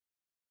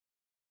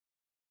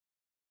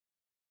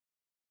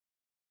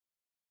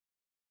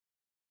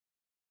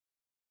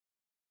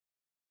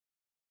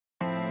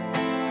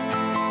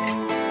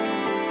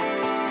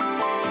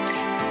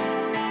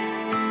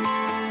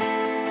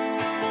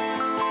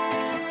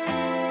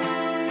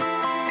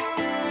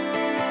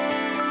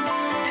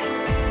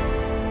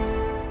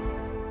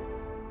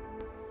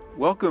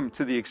Welcome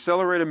to the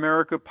Accelerate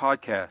America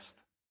podcast,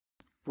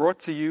 brought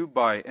to you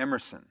by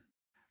Emerson.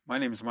 My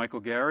name is Michael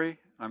Gary.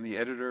 I'm the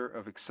editor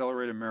of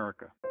Accelerate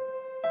America.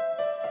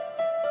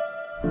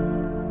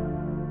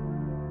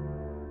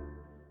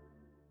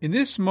 In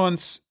this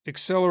month's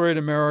Accelerate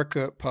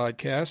America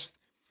podcast,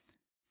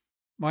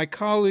 my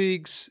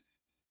colleagues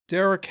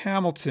Derek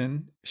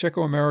Hamilton,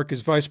 Sheco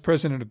America's Vice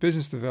President of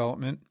Business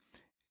Development,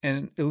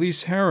 and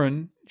Elise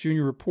Herron,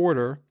 Junior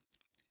Reporter,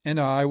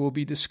 and I will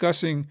be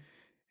discussing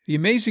the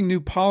amazing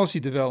new policy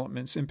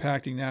developments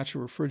impacting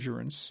natural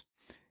refrigerants,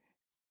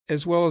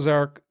 as well as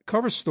our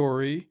cover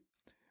story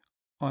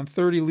on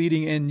 30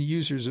 leading end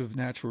users of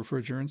natural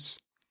refrigerants.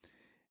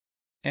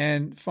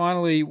 And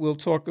finally, we'll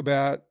talk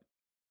about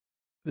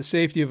the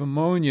safety of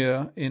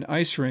ammonia in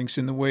ice rinks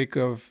in the wake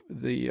of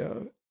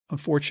the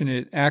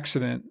unfortunate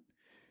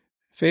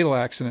fatal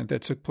accident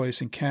that took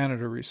place in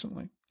Canada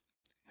recently.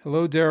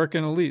 Hello, Derek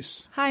and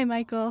Elise. Hi,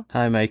 Michael.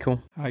 Hi,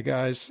 Michael. Hi,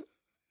 guys.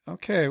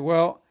 Okay,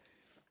 well,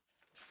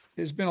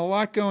 there's been a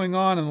lot going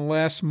on in the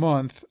last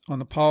month on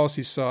the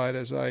policy side,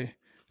 as I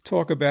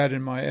talk about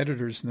in my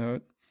editor's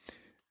note.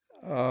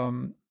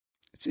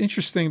 It's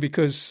interesting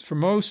because for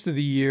most of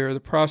the year, the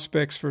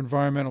prospects for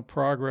environmental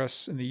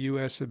progress in the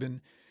U.S. have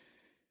been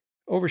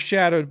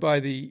overshadowed by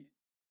the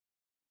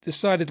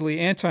decidedly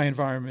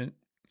anti-environment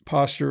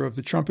posture of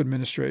the Trump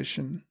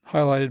administration,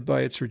 highlighted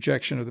by its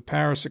rejection of the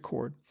Paris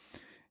Accord,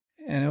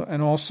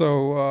 and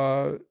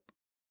also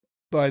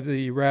by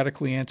the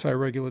radically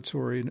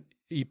anti-regulatory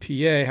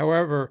EPA.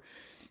 However,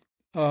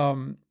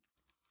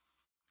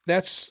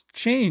 that's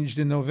changed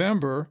in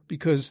November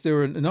because there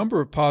were a number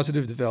of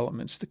positive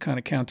developments to kind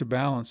of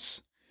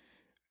counterbalance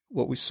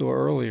what we saw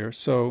earlier.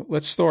 So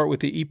let's start with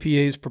the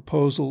EPA's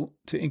proposal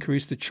to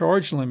increase the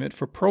charge limit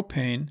for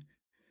propane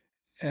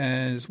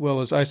as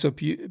well as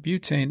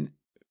isobutane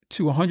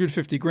to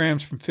 150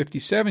 grams from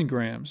 57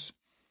 grams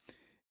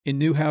in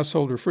new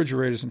household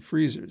refrigerators and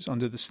freezers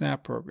under the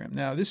SNAP program.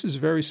 Now, this is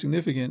very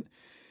significant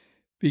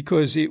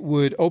because it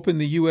would open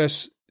the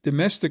U.S.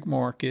 domestic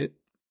market,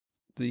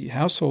 the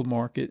household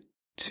market,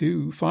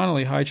 to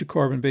finally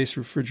hydrocarbon-based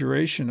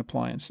refrigeration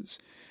appliances,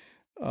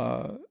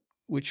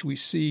 which we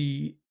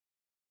see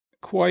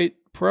quite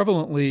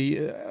prevalently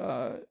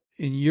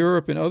in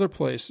Europe and other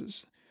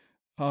places,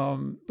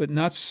 but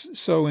not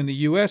so in the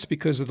U.S.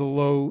 because of the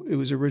low. It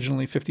was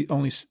originally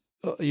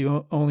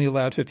you only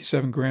allowed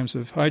 57 grams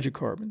of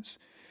hydrocarbons.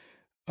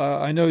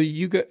 I know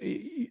you got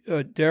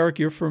Derek.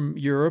 You're from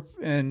Europe,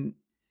 and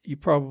you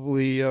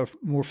probably are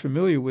more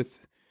familiar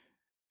with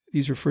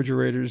these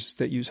refrigerators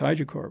that use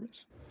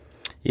hydrocarbons.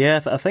 Yeah,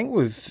 I think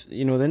the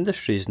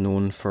industry is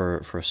known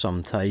for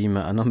some time,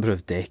 a number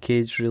of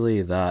decades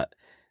really, that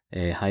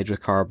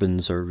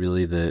hydrocarbons are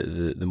really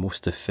the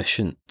most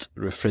efficient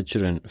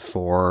refrigerant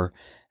for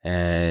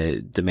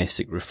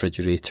domestic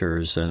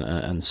refrigerators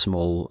and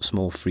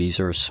small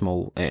freezers,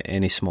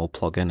 any small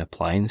plug-in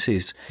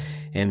appliances.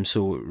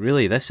 So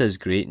really, this is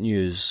great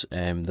news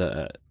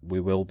that we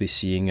will be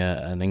seeing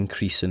an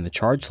increase in the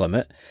charge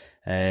limit.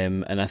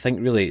 And I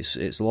think really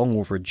it's long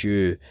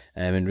overdue.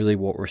 And really,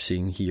 what we're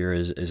seeing here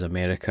is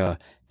America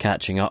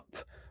catching up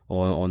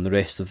on the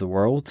rest of the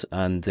world.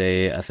 And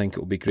I think it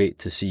will be great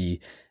to see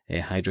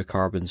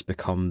hydrocarbons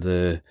become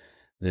the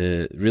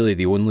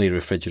only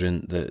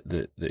refrigerant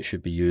that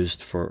should be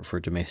used for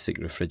domestic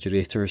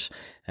refrigerators.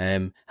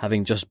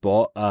 Having just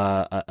bought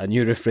a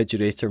new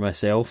refrigerator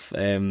myself,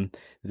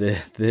 the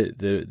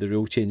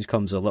rule change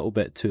comes a little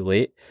bit too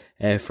late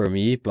for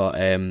me, but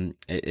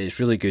it's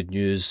really good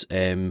news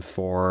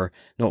for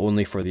not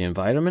only for the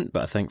environment,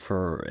 but I think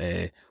for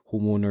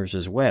homeowners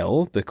as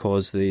well,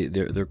 because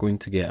they're going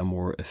to get a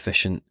more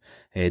efficient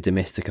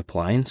domestic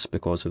appliance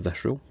because of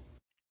this rule.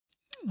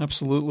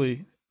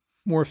 Absolutely.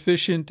 More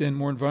efficient and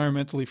more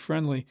environmentally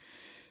friendly.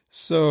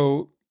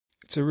 So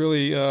it's a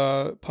really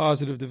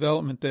positive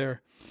development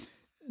there.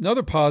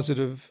 Another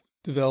positive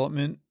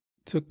development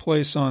took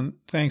place on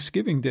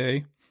Thanksgiving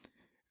Day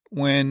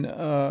when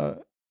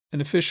an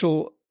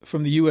official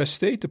from the U.S.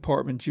 State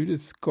Department,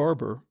 Judith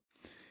Garber,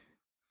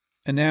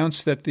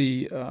 announced that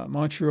the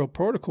Montreal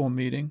Protocol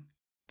meeting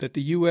that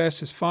the U.S.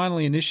 has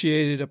finally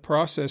initiated a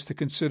process to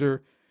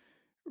consider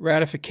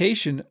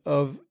ratification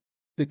of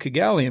the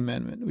Kigali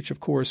Amendment, which of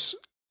course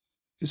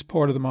is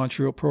part of the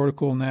Montreal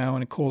Protocol now,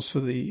 and it calls for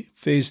the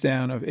phase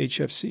down of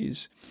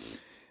HFCs.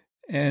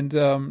 And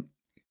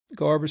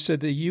Garber said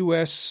the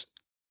U.S.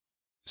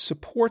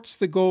 supports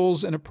the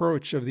goals and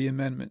approach of the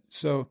amendment.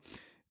 So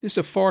this is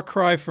a far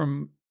cry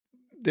from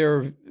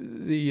the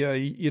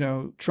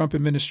Trump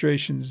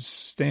administration's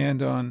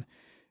stand on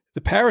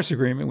the Paris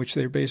Agreement, which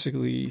they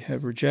basically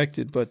have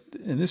rejected. But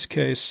in this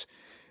case,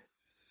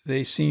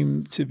 they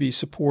seem to be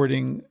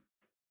supporting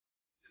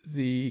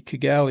the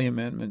Kigali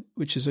Amendment,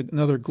 which is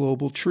another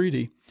global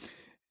treaty.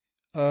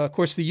 Of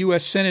course, the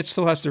U.S. Senate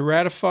still has to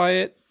ratify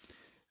it,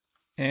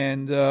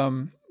 and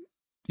the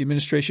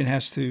administration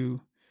has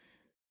to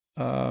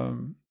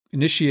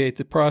initiate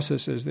the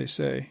process, as they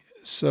say.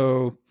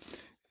 So,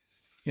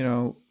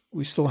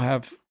 we still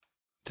have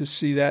to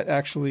see that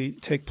actually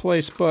take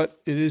place, but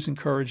it is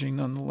encouraging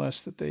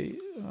nonetheless that they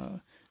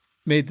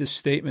made this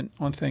statement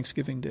on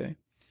Thanksgiving Day.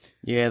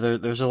 Yeah,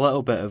 there's a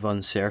little bit of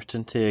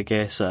uncertainty, I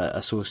guess,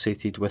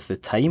 associated with the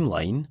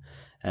timeline.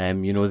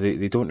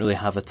 They don't really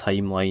have a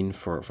timeline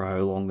for how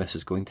long this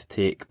is going to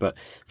take. But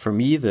for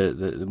me,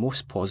 the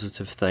most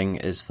positive thing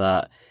is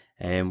that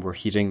we're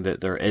hearing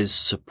that there is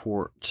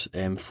support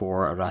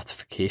for a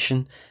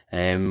ratification,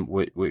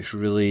 which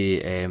really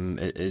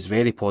is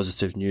very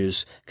positive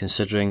news,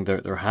 considering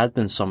there had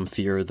been some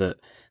fear that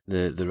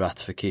the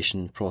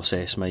ratification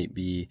process might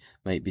be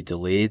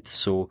delayed.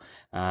 So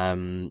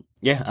I'm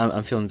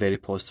feeling very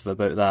positive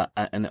about that,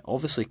 and it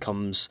obviously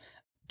comes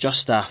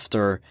just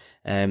after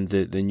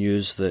the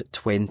news that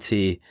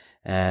 20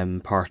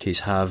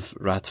 parties have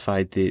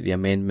ratified the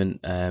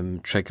amendment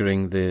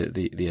triggering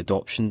the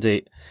adoption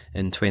date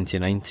in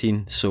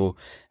 2019. So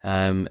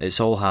it's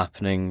all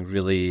happening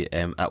really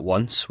at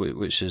once,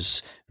 which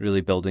is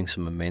really building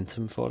some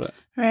momentum for it.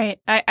 Right.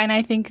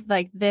 I think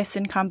like this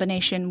in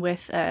combination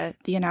with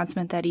the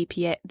announcement that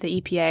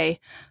the EPA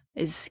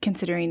is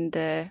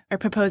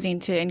proposing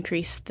to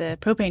increase the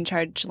propane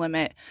charge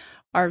limit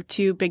are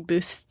two big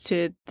boosts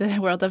to the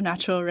world of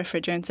natural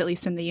refrigerants, at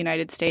least in the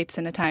United States,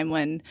 in a time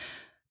when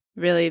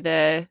really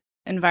the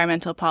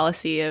environmental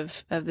policy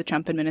of the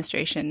Trump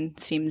administration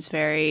seems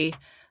very,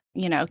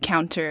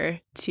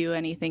 counter to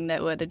anything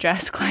that would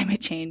address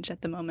climate change at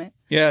the moment.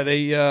 Yeah,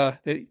 they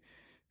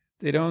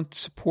don't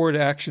support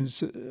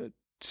actions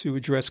to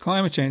address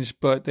climate change,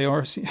 but they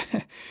are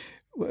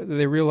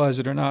they realize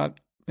it or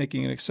not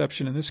making an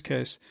exception in this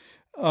case.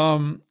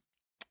 I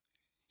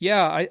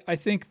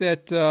think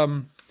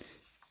that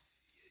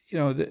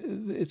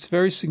it's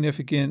very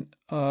significant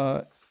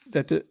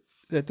that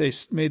they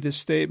made this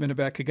statement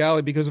about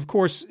Kigali because, of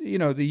course,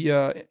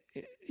 the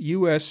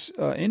U.S.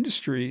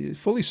 industry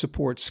fully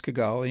supports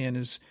Kigali and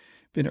has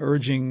been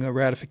urging a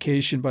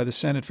ratification by the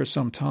Senate for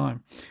some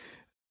time.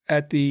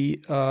 At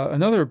the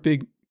another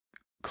big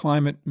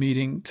climate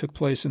meeting took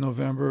place in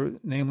November,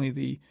 namely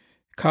the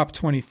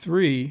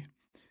COP23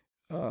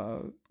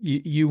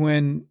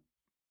 UN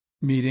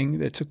meeting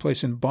that took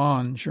place in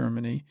Bonn,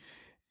 Germany,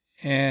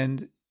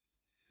 and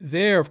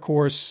there, of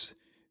course,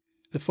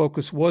 the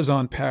focus was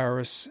on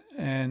Paris,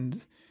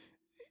 and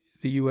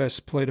the U.S.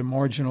 played a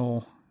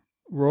marginal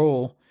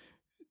role.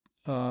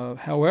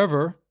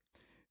 However,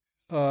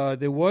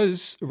 there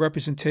was a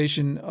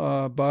representation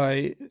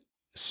by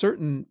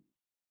certain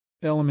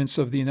elements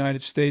of the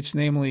United States,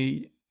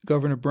 namely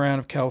Governor Brown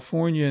of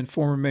California and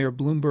former Mayor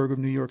Bloomberg of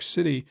New York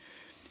City,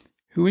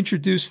 who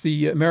introduced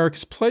the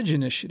America's Pledge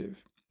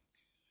Initiative.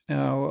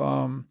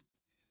 Now,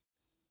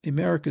 the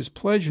America's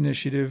Pledge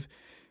Initiative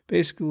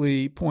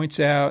basically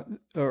points out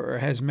or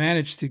has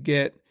managed to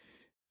get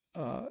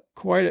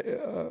quite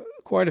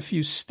a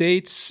few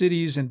states,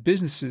 cities, and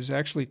businesses,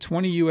 actually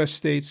 20 U.S.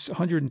 states,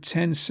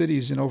 110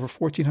 cities, and over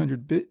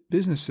 1,400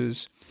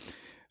 businesses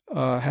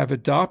have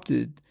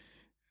adopted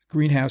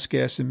greenhouse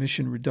gas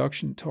emission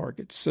reduction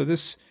targets. So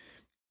this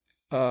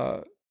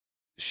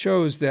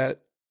shows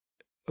that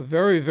a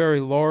very, very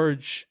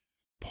large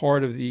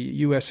part of the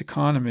U.S.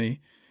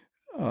 economy,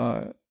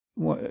 and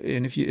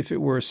if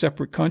it were a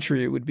separate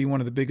country, it would be one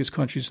of the biggest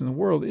countries in the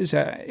world, is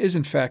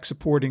in fact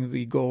supporting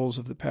the goals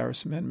of the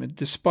Paris Amendment,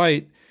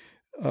 despite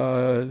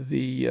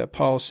the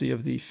policy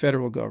of the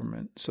federal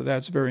government. So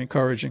that's very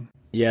encouraging.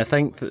 Yeah, I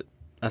think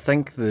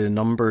the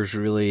numbers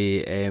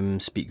really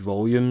speak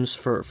volumes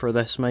for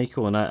this,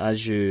 Michael. And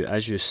as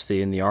you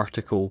say in the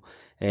article,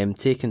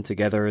 taken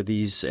together,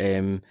 these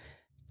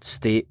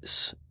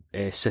states,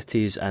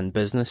 cities and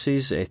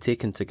businesses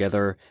taken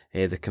together,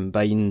 the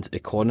combined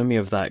economy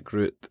of that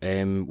group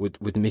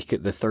would make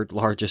it the third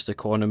largest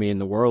economy in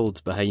the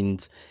world,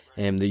 behind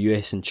the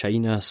US and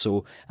China.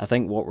 So I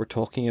think what we're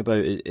talking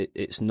about,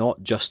 it's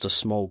not just a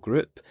small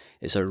group,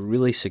 it's a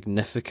really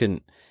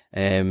significant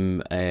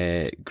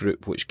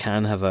group which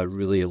can have a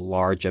really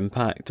large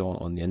impact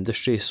on the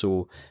industry.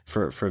 So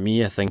for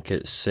me, I think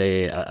it's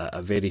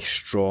a very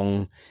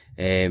strong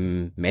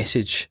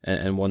message,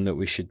 and one that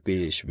we should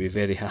be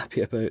very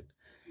happy about.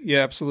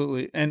 Yeah,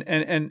 absolutely.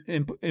 And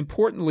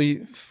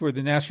importantly for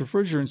the natural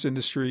refrigerants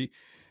industry,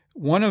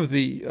 one of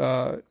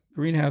the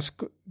greenhouse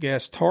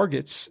gas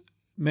targets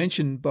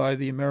mentioned by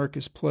the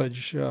America's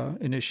Pledge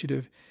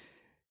initiative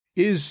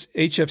is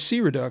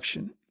HFC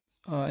reduction.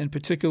 In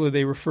particular,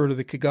 they refer to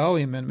the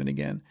Kigali Amendment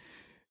again.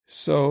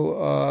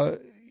 So,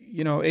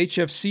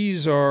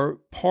 HFCs are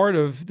part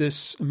of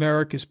this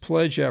America's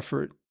Pledge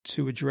effort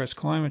to address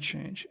climate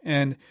change.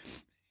 And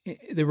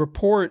the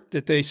report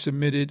that they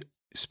submitted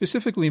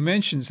specifically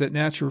mentions that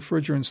natural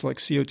refrigerants like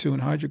CO2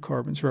 and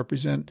hydrocarbons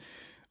represent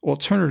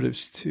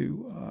alternatives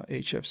to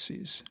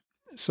HFCs.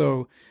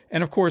 So,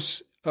 and of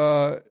course,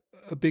 a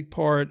big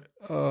part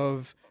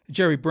of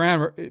Jerry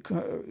Brown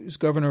is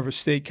governor of a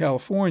state,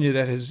 California,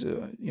 that has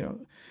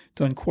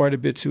done quite a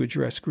bit to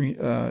address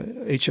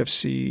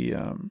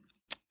HFC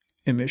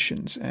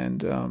emissions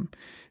and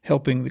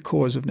helping the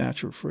cause of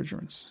natural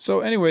refrigerants.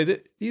 So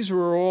anyway, these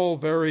were all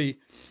very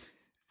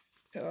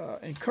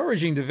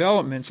encouraging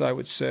developments, I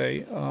would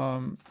say,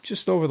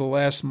 just over the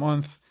last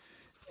month,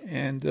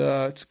 and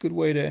it's a good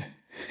way to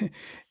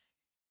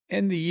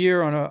end the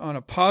year on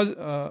a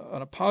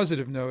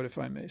positive note, if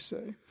I may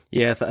say.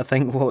 Yeah, I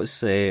think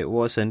what's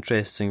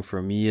interesting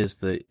for me is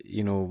that,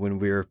 when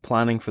we're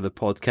planning for the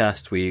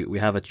podcast, we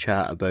have a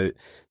chat about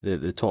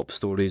the top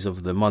stories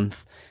of the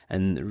month,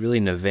 and really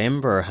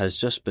November has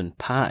just been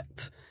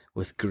packed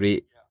with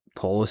great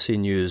policy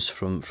news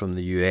from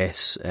the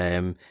US,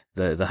 the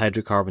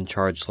hydrocarbon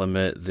charge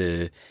limit,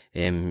 the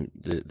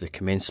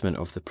commencement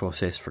of the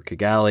process for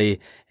Kigali,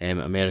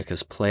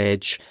 America's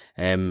pledge,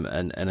 and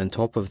on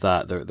top of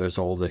that, there's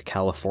all the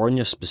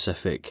California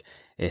specific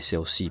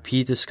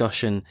SLCP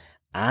discussion,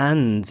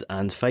 and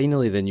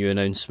finally the new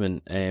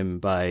announcement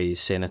by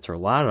Senator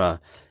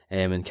Lara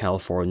in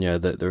California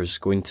that there's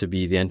going to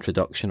be the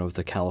introduction of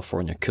the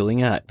California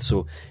Cooling Act.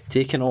 So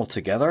taken all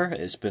together,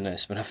 it's been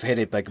a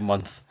very big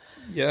month.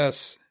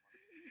 Yes,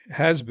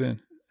 has been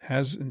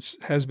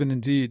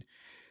indeed.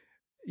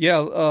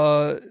 Yeah,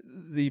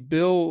 the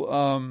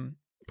bill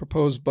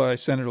proposed by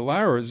Senator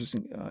Lara is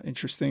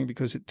interesting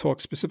because it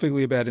talks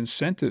specifically about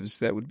incentives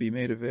that would be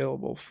made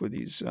available for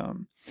these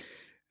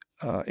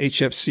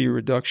HFC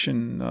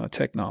reduction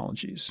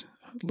technologies,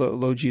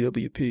 low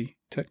GWP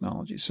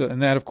technologies. So,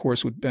 and that, of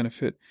course, would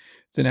benefit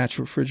the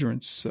natural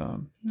refrigerants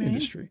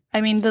industry.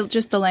 I mean,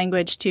 just the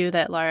language, too,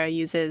 that Lara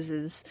uses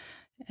is,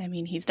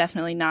 he's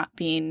definitely not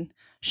being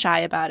shy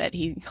about it.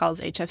 He calls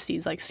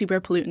HFCs like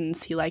super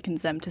pollutants. He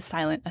likens them to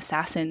silent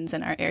assassins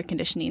in our air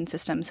conditioning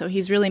system. So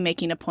he's really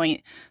making a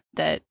point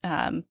that,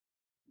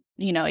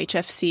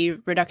 HFC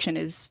reduction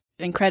is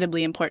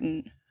incredibly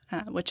important,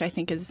 which I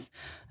think is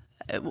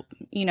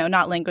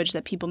not language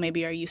that people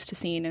maybe are used to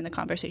seeing in the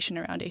conversation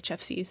around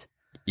HFCs.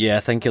 Yeah, I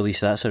think at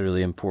least that's a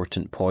really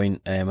important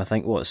point. I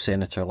think what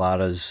Senator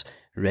Lara's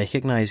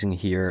recognising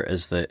here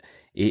is that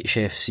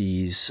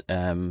HFCs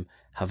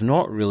have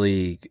not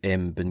really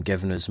been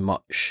given as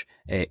much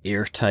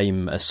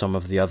airtime as some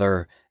of the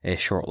other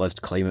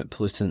short-lived climate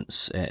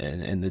pollutants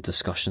in the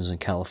discussions in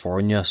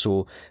California.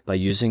 So by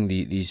using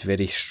these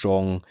very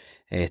strong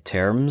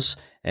terms,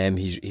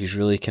 he's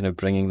really kind of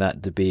bringing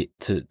that debate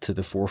to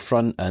the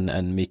forefront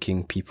and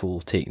making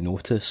people take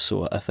notice.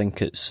 So I think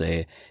it's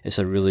a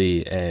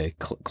really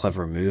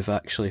clever move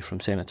actually from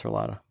Senator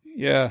Lara.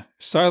 Yeah,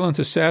 silent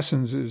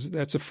assassins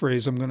that's a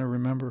phrase I'm going to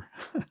remember.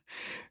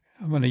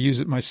 I'm going to use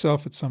it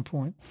myself at some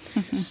point.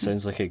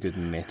 Sounds like a good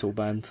metal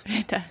band.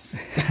 It does.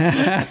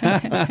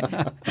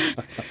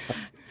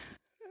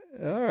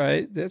 All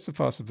right, that's a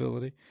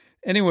possibility.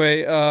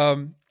 Anyway,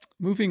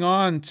 moving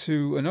on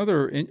to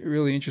another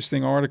really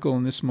interesting article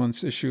in this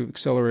month's issue of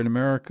Accelerate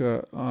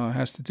America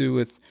has to do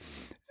with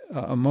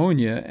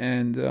ammonia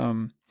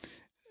and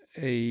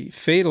a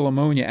fatal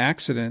ammonia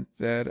accident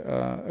that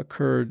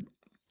occurred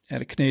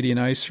at a Canadian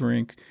ice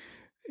rink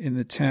in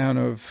the town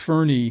of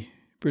Fernie,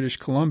 British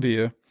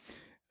Columbia,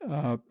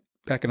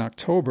 back in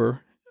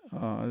October.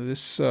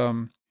 This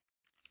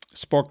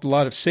sparked a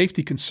lot of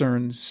safety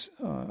concerns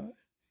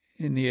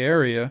in the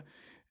area,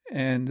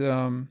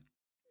 and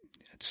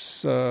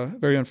it's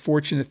very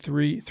unfortunate.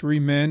 Three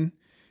men,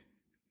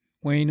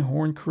 Wayne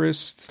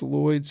Hornquist,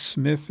 Lloyd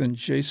Smith, and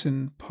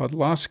Jason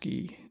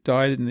Podlosky,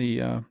 died in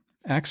the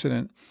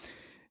accident.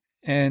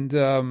 And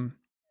the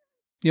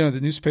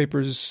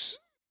newspapers,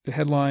 the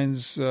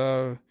headlines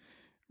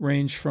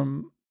range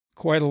from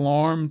quite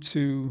alarmed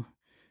to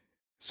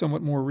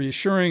somewhat more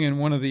reassuring. And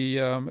one of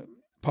the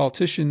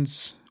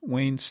politicians,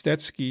 Wayne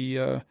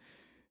Stetsky,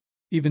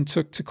 even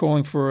took to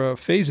calling for a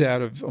phase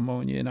out of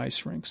ammonia in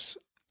ice rinks,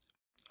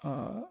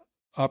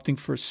 opting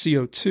for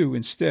CO2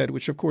 instead,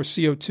 which of course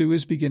CO2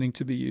 is beginning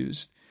to be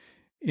used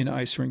in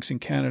ice rinks in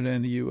Canada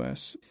and the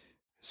U.S.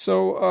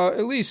 So,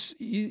 Elise,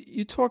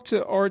 you talked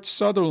to Art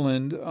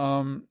Sutherland,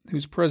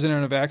 who's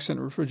president of Accent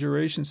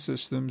Refrigeration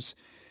Systems,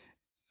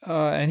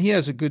 and he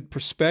has a good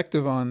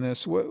perspective on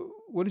this.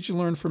 What did you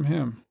learn from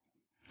him?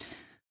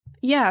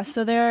 Yeah,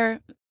 so this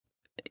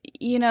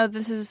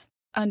is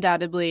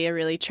undoubtedly a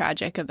really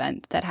tragic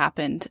event that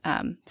happened.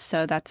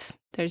 So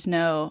there's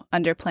no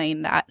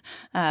underplaying that.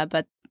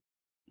 But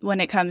when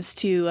it comes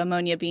to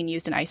ammonia being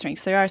used in ice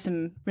rinks, there are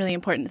some really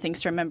important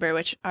things to remember,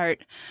 which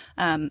Art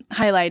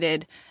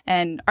highlighted.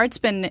 And Art's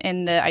been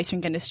in the ice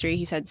rink industry,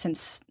 he said,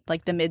 since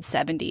like the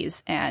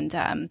mid-'70s.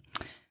 And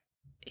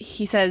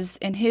he says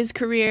in his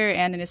career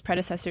and in his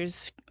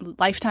predecessors'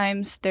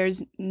 lifetimes,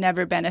 there's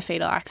never been a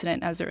fatal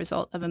accident as a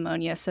result of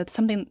ammonia. So it's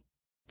something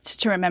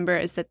to remember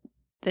is that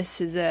this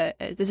is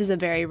a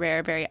very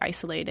rare, very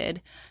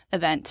isolated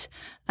event.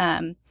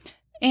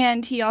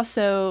 And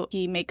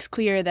he makes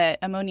clear that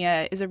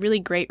ammonia is a really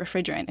great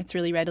refrigerant. It's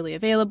really readily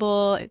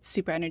available. It's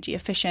super energy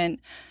efficient.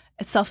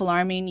 It's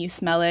self-alarming. You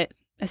smell it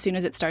as soon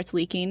as it starts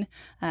leaking.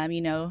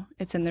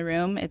 It's in the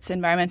room. It's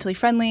environmentally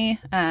friendly.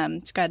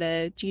 It's got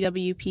a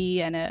GWP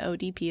and a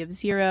ODP of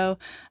 0.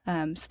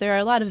 So there are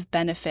a lot of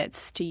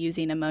benefits to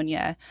using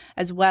ammonia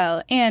as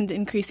well. And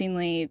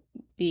increasingly,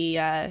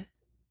 the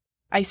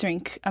ice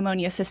rink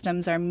ammonia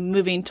systems are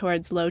moving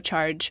towards low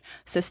charge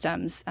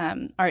systems.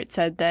 Art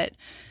said that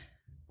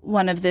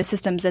one of the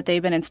systems that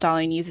they've been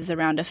installing uses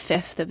around a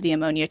fifth of the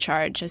ammonia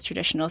charge as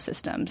traditional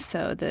systems.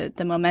 So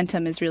the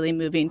momentum is really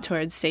moving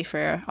towards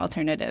safer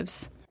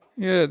alternatives.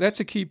 Yeah, that's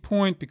a key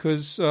point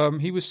because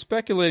he was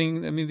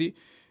speculating. I mean, the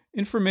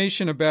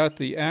information about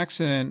the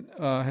accident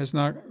has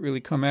not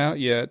really come out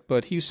yet,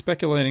 but he was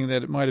speculating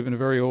that it might have been a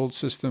very old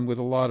system with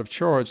a lot of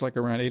charge, like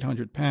around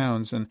 800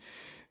 pounds. And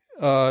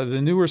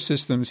the newer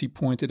systems, he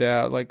pointed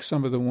out, like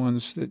some of the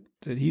ones that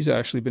he's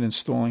actually been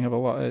installing have a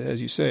lot,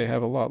 as you say,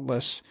 have a lot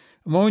less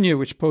ammonia,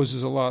 which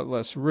poses a lot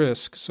less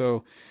risk.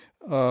 So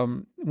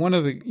one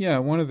of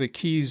the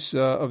keys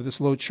of this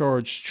low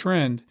charge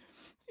trend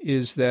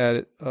is that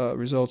it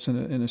results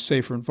in a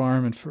safer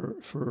environment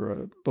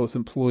for both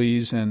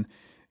employees and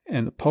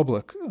the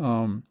public.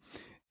 I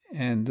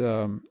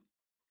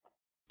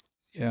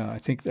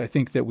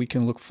think that we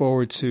can look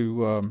forward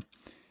to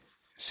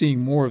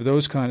seeing more of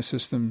those kind of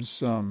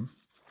systems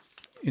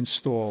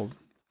installed.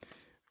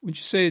 Would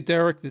you say,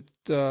 Derek,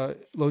 that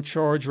low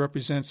charge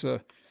represents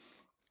a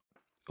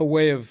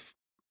way of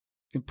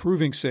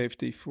improving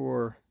safety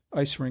for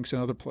ice rinks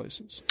and other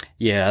places?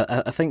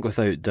 Yeah, I think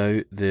without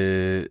doubt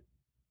the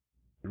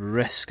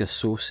risk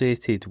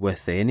associated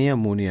with any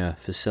ammonia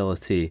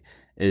facility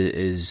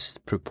is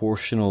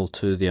proportional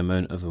to the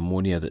amount of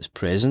ammonia that's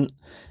present,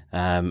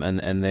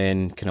 and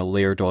then kind of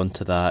layered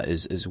onto that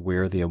is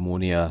where the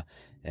ammonia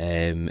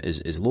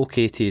is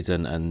located,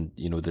 and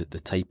you know the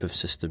type of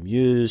system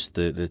used,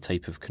 the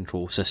type of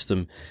control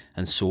system,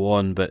 and so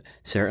on. But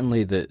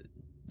certainly the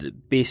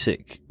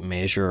basic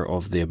measure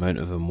of the amount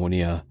of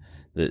ammonia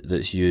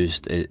that's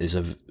used is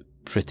a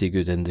pretty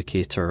good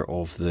indicator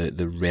of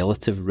the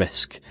relative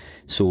risk.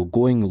 So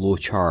going low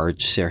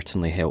charge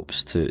certainly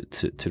helps to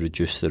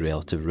reduce the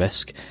relative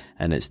risk,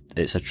 and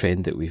it's a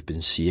trend that we've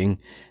been seeing.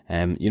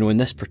 In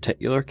this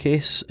particular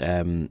case,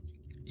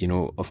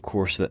 of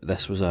course that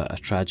this was a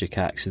tragic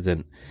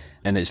accident,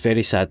 and it's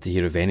very sad to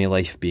hear of any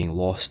life being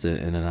lost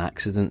in an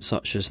accident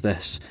such as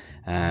this.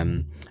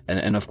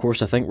 And of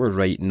course, I think we're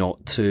right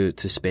not to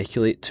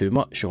speculate too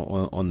much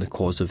on the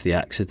cause of the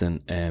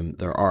accident.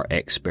 There are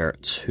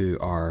experts who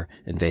are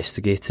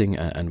investigating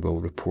and will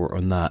report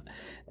on that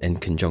in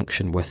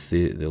conjunction with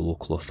the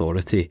local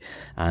authority,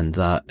 and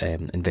that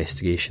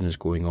investigation is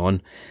going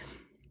on.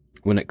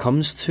 When it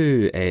comes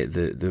to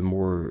the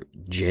more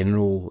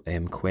general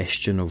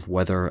question of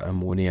whether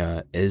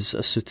ammonia is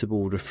a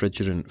suitable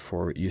refrigerant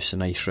for use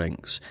in ice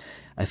rinks,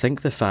 I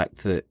think the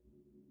fact that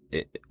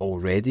it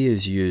already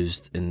is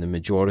used in the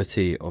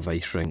majority of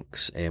ice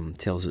rinks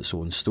tells its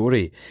own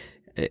story.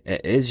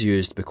 It is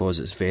used because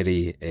it's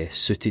very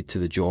suited to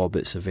the job.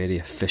 It's a very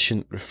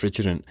efficient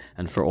refrigerant,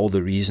 and for all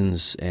the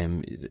reasons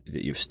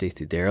that you've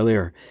stated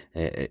earlier,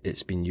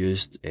 it's been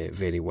used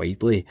very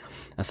widely.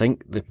 I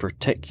think the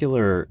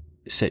particular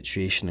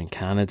situation in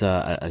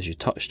Canada, as you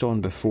touched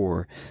on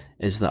before,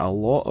 is that a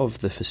lot of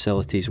the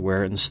facilities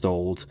were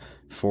installed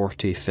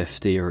 40,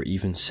 50 or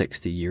even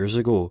 60 years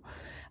ago.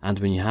 And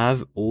when you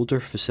have older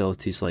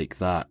facilities like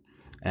that,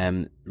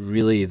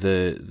 really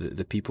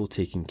the people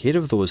taking care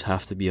of those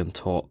have to be on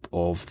top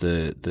of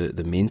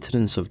the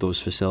maintenance of those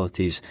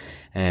facilities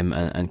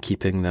and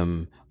keeping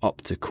them up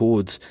to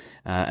code.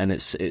 And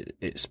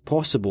it's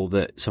possible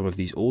that some of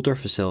these older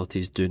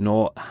facilities do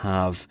not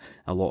have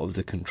a lot of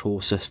the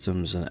control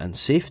systems and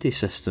safety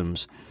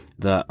systems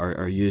that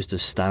are used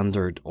as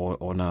standard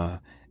on a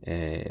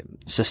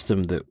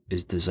system that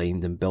is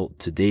designed and built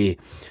today.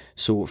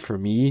 So for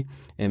me,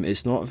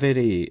 it's not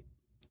very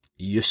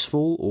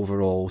useful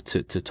overall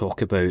to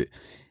talk about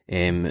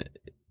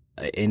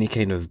any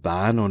kind of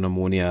ban on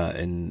ammonia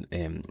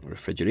in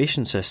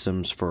refrigeration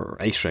systems for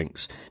ice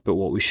rinks. But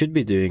what we should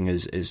be doing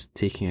is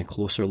taking a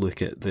closer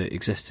look at the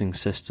existing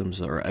systems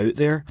that are out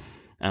there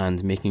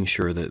and making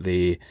sure that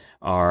they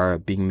are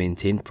being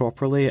maintained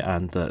properly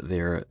and that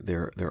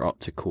they're up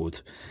to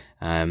code.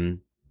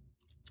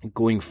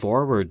 Going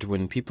forward,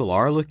 when people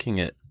are looking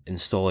at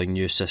installing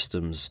new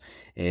systems,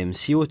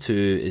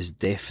 CO2 is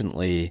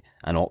definitely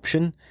an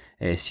option.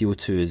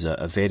 CO2 is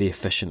a very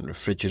efficient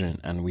refrigerant,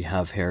 and we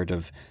have heard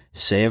of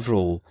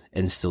several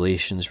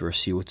installations where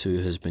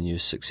CO2 has been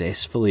used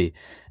successfully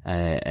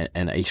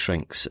in ice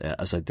rinks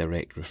as a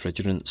direct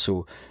refrigerant.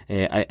 So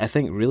I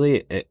think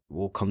really it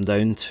will come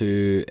down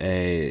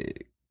to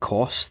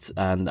cost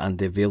and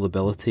the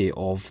availability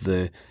of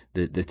the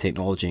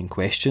technology in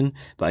question.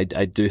 But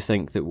I do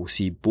think that we'll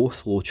see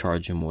both low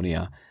charge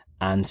ammonia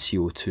and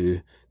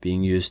CO2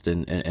 being used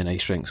in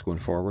ice rinks going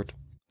forward.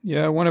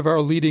 Yeah, one of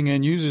our leading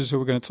end users who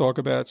we're going to talk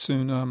about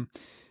soon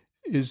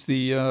is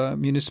the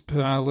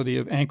municipality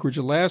of Anchorage,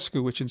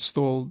 Alaska, which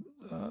installed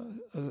a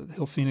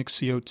Hillphoenix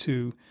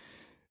CO2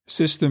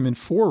 system in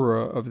 4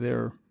 of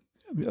their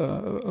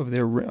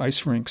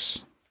ice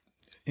rinks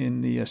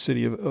in the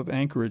city of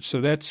Anchorage.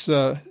 So that's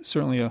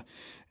certainly an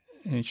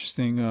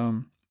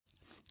interesting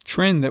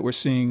trend that we're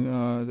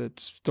seeing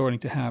that's starting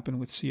to happen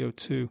with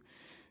CO2.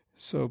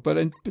 So, but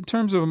in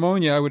terms of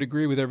ammonia, I would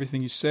agree with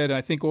everything you said.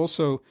 I think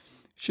also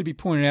should be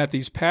pointed out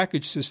these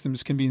package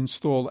systems can be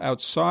installed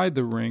outside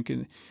the rink,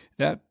 and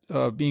that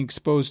being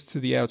exposed to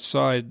the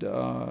outside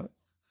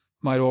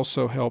might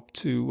also help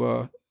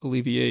to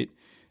alleviate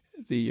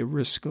the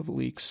risk of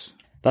leaks.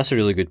 That's a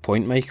really good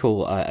point,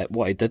 Michael.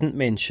 What I didn't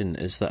mention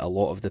is that a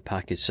lot of the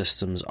package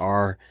systems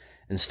are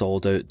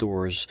installed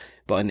outdoors,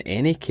 but in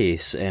any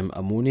case,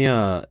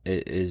 ammonia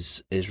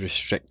is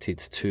restricted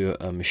to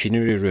a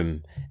machinery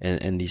room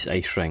in these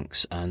ice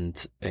rinks,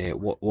 and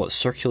what's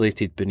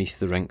circulated beneath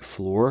the rink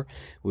floor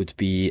would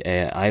be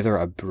either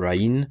a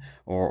brine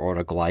or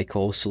a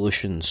glycol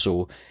solution.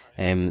 So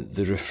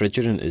the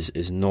refrigerant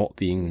is not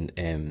being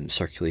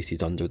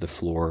circulated under the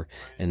floor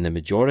in the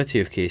majority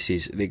of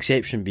cases, the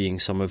exception being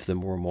some of the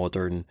more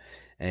modern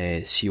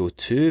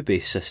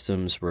CO2-based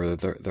systems where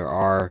there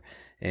are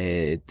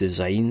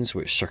designs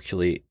which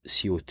circulate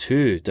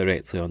CO2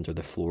 directly under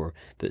the floor.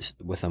 But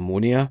with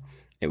ammonia,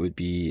 it would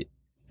be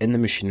in the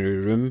machinery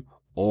room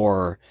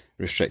or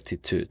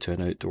restricted to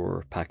an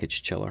outdoor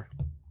packaged chiller.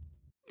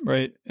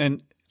 Right.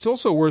 And it's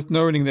also worth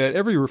noting that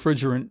every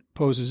refrigerant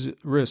poses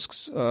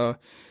risks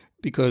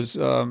because,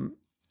 even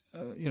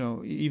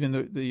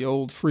the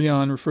old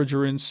Freon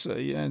refrigerants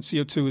and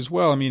CO2 as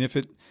well. I mean, if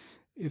it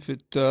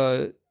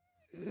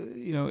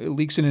it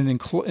leaks in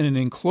an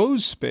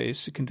enclosed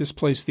space, it can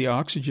displace the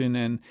oxygen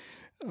and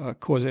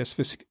cause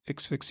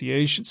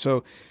asphyxiation.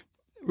 So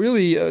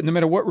really, no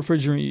matter what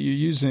refrigerant you're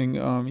using,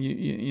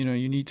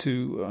 you need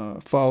to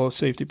follow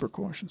safety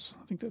precautions.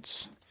 I think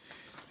that's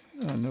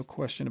no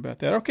question about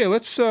that. Okay,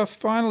 let's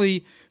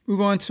finally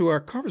move on to our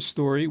cover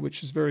story,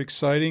 which is very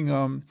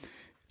exciting.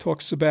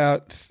 Talks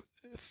about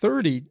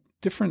 30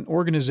 different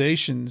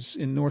organizations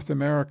in North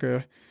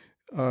America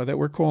that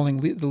we're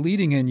calling the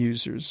leading end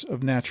users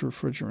of natural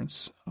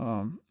refrigerants.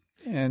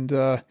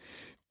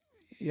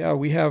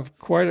 We have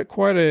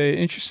quite a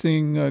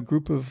interesting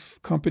group of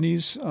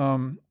companies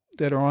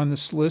that are on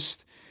this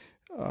list.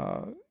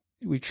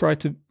 We try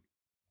to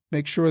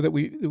make sure that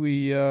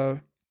we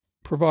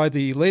provide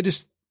the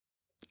latest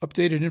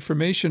updated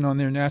information on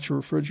their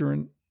natural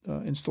refrigerant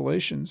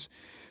installations.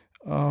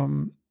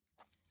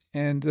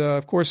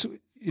 Of course,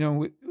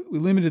 we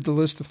limited the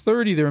list to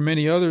 30. There are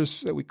many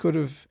others that we could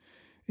have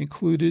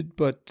included,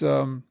 but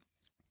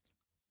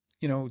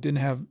didn't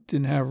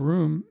have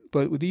room.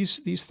 But with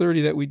these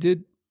 30 that we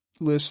did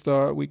list,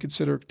 we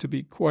consider to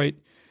be quite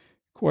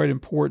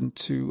important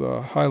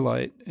to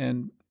highlight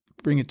and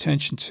bring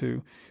attention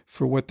to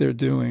for what they're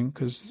doing,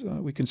 because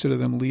we consider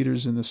them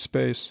leaders in this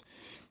space.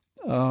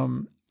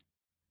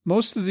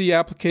 Most of the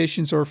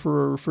applications are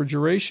for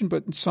refrigeration,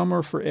 but some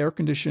are for air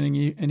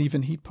conditioning and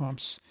even heat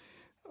pumps.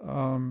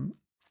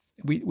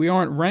 We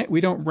don't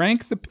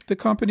rank the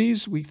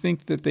companies. We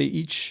think that they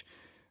each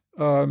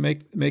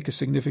make a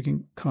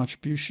significant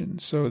contribution,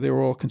 so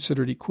they're all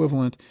considered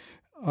equivalent.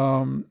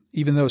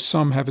 Even though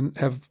some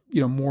have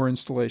more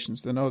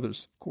installations than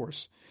others, of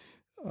course.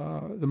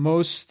 The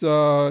most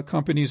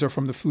companies are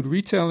from the food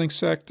retailing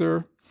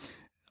sector,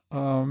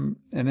 and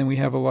then we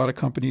have a lot of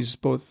companies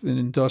both in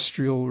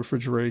industrial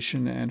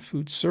refrigeration and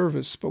food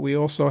service. But we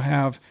also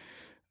have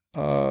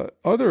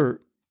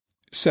other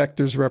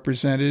sectors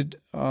represented,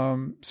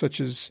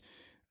 such as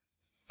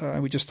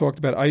we just talked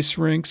about ice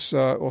rinks,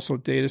 also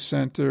data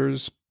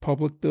centers,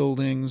 public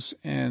buildings,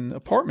 and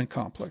apartment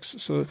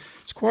complexes. So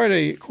it's quite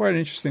an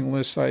interesting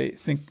list. I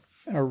think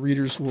our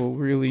readers will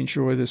really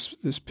enjoy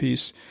this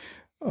piece.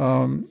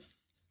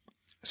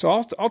 So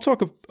I'll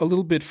talk a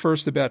little bit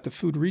first about the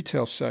food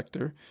retail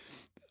sector.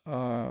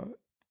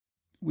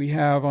 We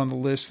have on the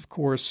list, of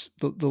course,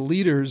 the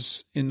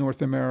leaders in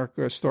North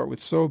America start with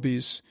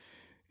Sobeys.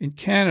 In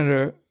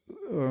Canada,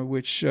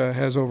 which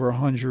has over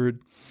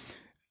 100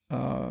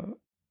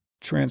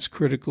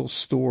 transcritical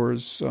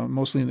stores,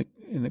 mostly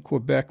in the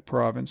Quebec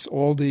province.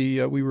 We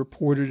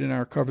reported in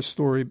our cover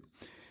story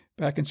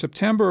back in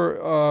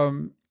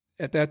September.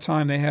 At that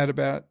time, they had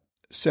about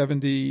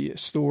 70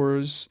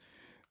 stores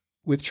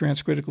with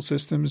transcritical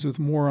systems, with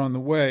more on the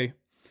way.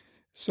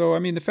 So, I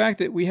mean, the fact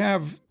that we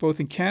have both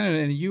in Canada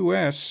and the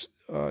U.S.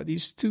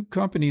 These two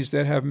companies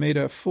that have made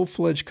a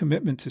full-fledged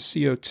commitment to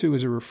CO2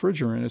 as a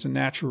refrigerant, as a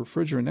natural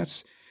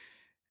refrigerant,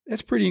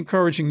 that's pretty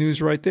encouraging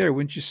news right there,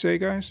 wouldn't you say,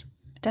 guys?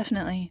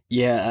 Definitely.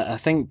 Yeah, I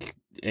think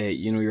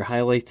you're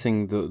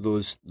highlighting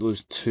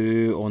those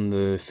two on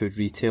the food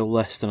retail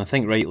list, and I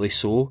think rightly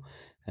so,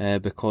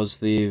 because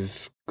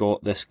they've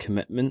got this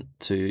commitment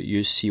to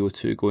use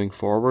CO2 going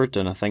forward,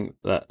 and I think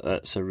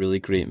that's a really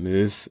great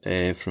move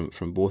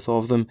from both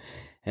of them.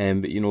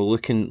 But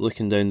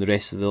looking down the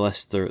rest of the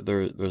list,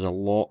 there's a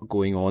lot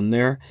going on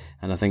there,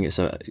 and I think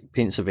it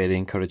paints a very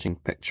encouraging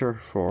picture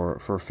for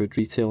food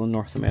retail in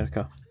North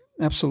America.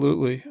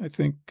 Absolutely, I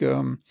think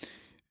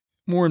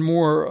more and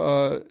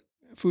more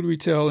food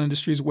retail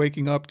industry is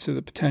waking up to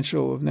the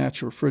potential of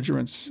natural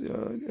refrigerants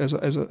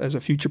as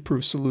a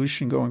future-proof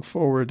solution going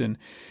forward, and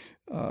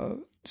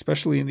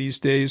especially in these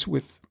days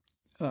with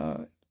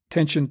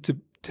attention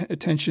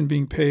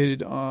being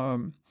paid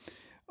on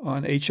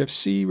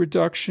HFC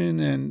reduction,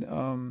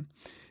 and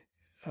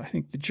I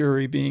think the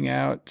jury being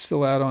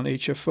still out on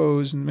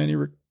HFOs in many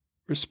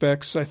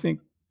respects. I think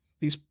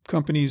these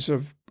companies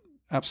have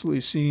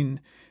absolutely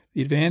seen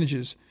the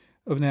advantages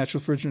of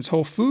natural refrigerants.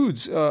 Whole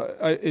Foods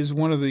is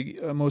one of the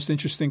most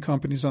interesting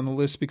companies on the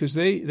list because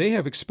they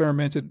have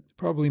experimented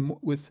probably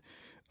with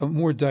a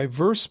more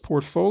diverse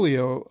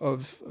portfolio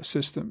of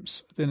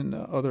systems than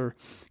other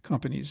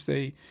companies.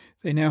 They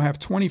now have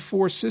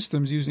 24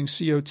 systems using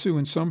CO2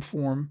 in some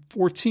form,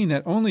 14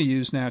 that only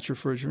use natural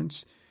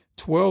refrigerants,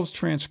 12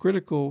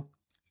 transcritical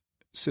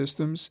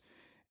systems,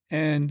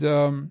 and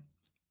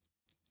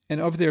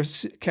of their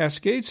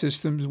cascade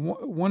systems,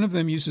 one of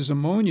them uses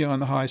ammonia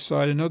on the high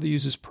side, another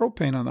uses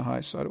propane on the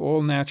high side,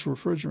 all natural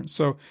refrigerants.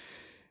 So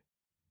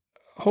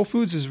Whole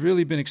Foods has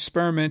really been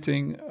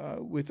experimenting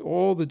with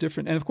all the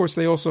different, and of course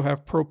they also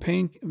have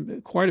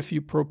propane, quite a few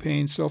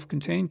propane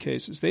self-contained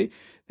cases.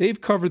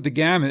 They've covered the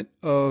gamut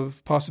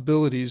of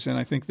possibilities, and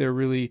I think they're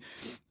really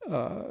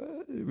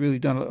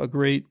done a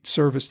great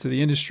service to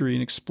the industry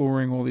in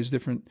exploring all these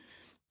different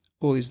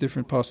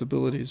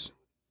possibilities.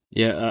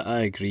 Yeah,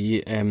 I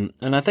agree. And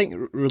I think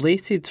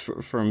related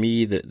for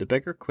me, the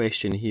bigger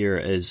question here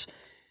is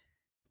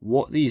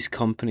what these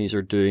companies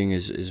are doing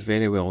is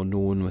very well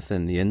known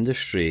within the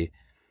industry.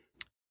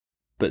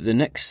 But the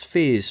next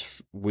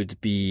phase would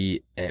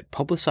be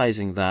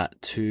publicising that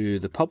to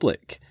the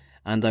public.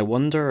 And I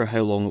wonder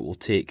how long it will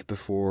take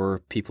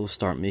before people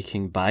start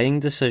making buying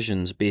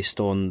decisions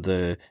based on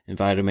the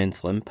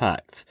environmental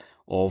impact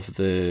of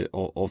the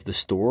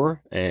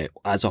store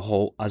as a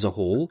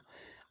whole.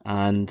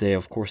 And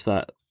of course,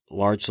 that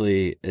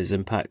largely is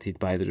impacted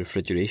by the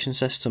refrigeration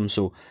system.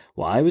 So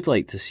what I would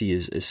like to see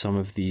is some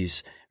of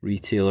these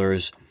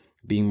retailers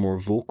being more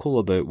vocal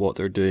about what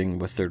they're doing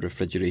with their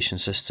refrigeration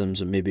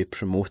systems and maybe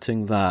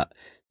promoting that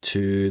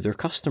to their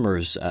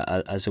customers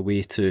as a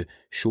way to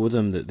show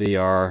them that they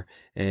are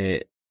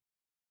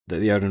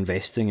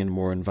investing in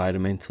more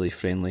environmentally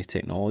friendly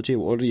technology.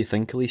 What do you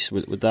think, Elise?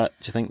 Do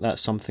you think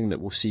that's something that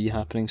we'll see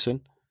happening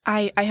soon?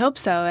 I hope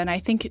so. And I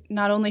think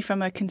not only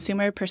from a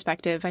consumer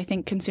perspective, I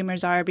think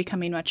consumers are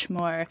becoming much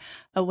more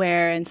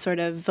aware and sort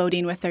of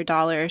voting with their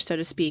dollar, so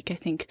to speak. I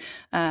think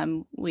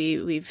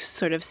we've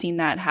sort of seen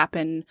that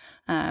happen.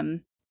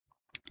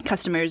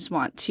 Customers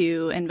want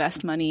to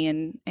invest money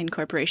in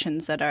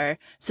corporations that are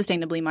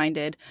sustainably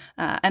minded.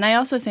 And I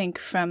also think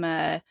from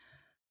an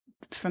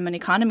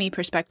economy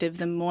perspective,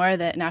 the more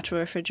that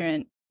natural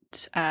refrigerant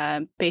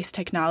based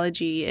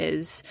technology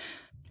is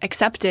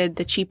accepted,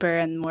 the cheaper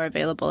and more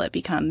available it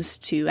becomes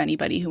to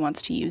anybody who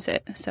wants to use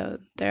it. So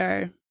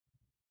there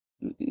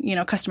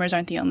are, customers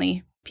aren't the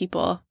only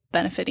people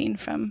benefiting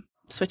from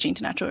switching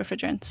to natural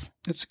refrigerants.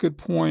 That's a good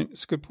point.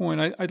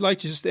 I'd like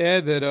to just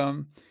add that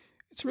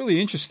it's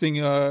really interesting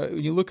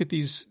when you look at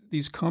these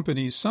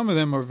companies. Some of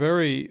them are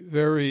very,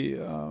 very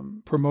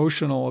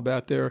promotional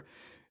about their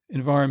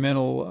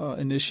environmental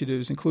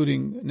initiatives,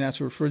 including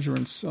natural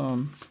refrigerants.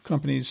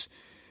 Companies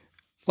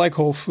like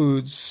Whole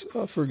Foods,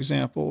 for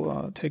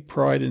example, take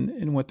pride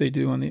in what they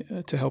do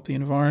to help the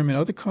environment.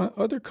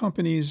 Other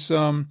companies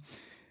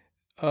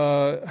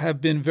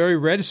have been very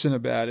reticent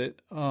about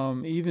it,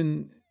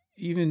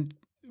 even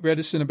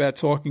reticent about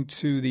talking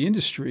to the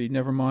industry.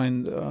 Never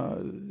mind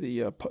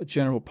the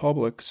general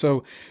public.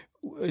 So,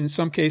 in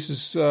some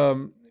cases,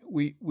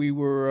 we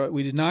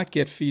did not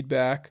get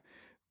feedback,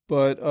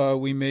 but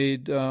we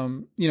made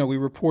we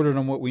reported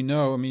on what we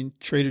know. I mean,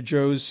 Trader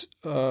Joe's.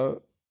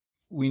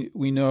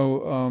 We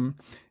know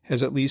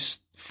has at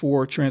least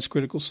 4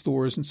 transcritical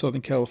stores in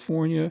Southern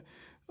California.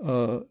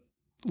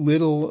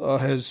 Lidl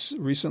has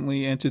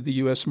recently entered the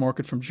U.S.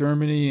 market from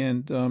Germany,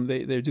 and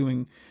they're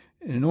doing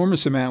an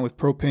enormous amount with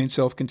propane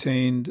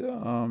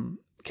self-contained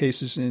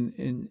cases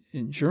in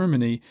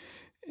Germany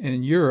and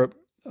in Europe,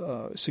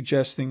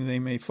 suggesting they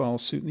may follow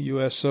suit in the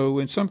U.S. So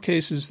in some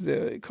cases,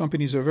 the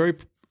companies are very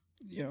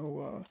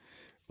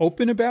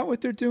open about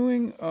what they're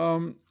doing.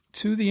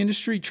 To the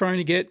industry, trying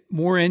to get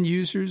more end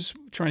users,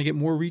 trying to get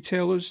more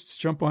retailers to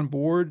jump on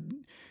board,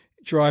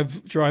 drive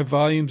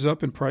volumes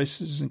up and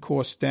prices and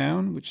costs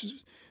down, which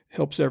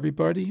helps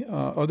everybody.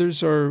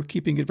 Others are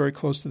keeping it very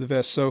close to the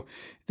vest. So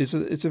it's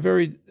a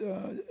very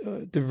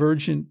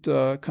divergent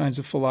kinds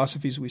of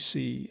philosophies we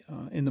see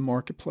in the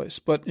marketplace.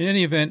 But in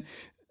any event,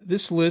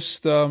 this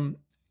list,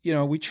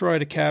 we try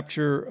to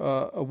capture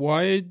a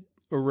wide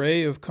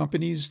array of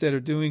companies that are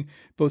doing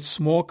both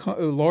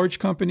large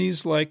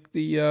companies like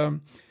the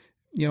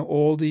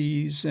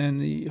Aldi's and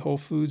the Whole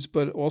Foods,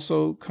 but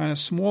also kind of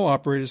small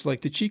operators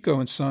like the Chico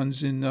and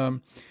Sons in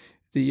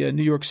the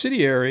New York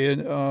City area,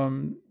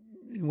 in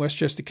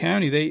Westchester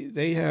County.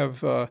 They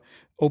have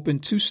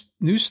opened 2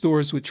 new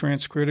stores with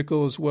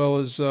transcritical, as well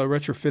as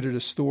retrofitted a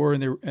store,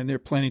 and they're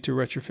planning to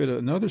retrofit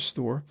another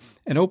store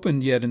and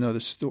open yet another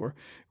store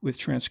with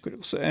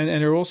transcritical. So, and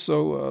they're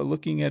also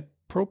looking at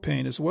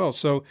propane as well.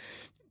 So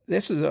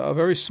this is a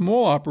very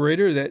small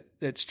operator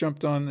that's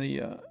jumped on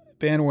the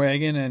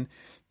bandwagon, and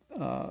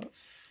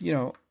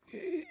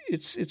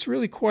it's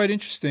really quite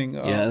interesting.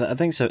 Yeah, I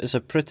think so. It's a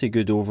pretty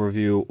good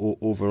overview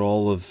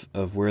overall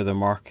of where the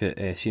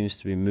market seems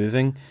to be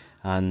moving,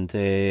 and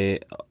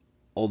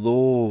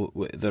although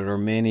there are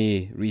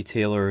many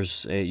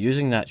retailers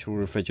using natural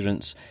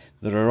refrigerants,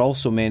 there are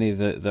also many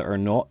that are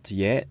not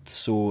yet.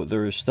 So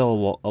there's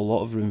still a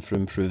lot of room for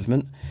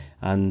improvement,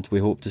 and we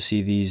hope to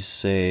see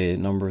these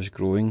numbers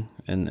growing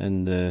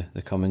in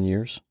the coming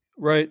years.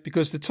 Right,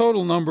 because the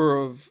total number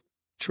of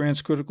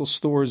transcritical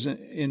stores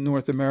in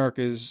North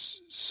America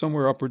is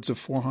somewhere upwards of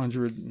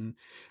 400, and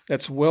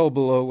that's well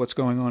below what's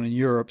going on in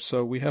Europe.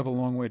 So we have a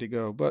long way to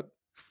go, but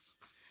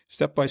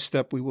step by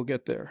step, we will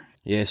get there.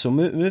 Yeah, so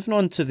moving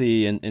on to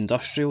the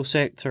industrial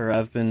sector,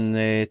 I've been,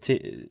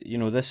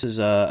 this is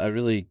a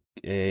really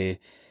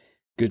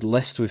good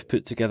list we've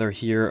put together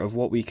here of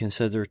what we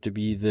consider to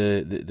be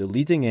the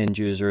leading end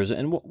users.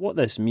 And what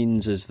this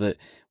means is that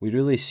we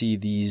really see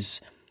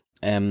these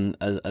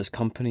as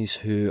companies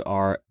who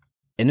are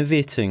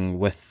innovating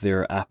with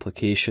their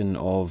application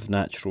of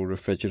natural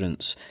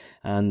refrigerants.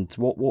 And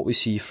what we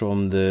see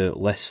from the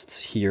list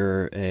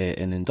here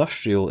in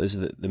industrial is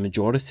that the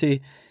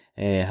majority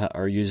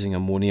are using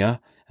ammonia,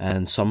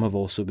 and some have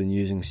also been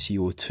using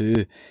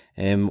CO2.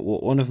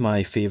 One of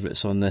my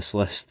favourites on this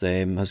list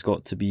has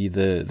got to be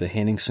the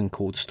Henningsen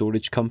Cold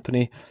Storage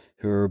Company,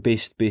 who are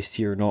based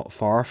here not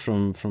far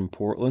from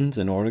Portland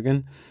in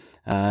Oregon.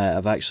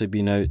 I've actually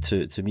been out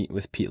to meet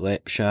with Pete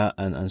Lepshat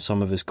and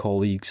some of his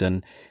colleagues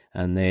and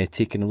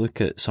taking a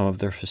look at some of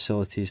their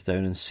facilities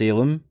down in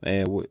Salem,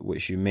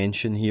 which you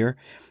mention here.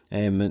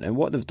 And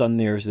what they've done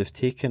there is they've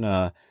taken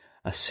a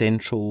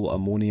central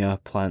ammonia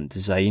plant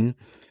design,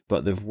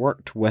 but they've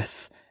worked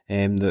with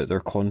their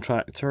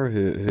contractor,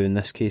 who in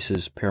this case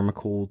is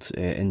Permacold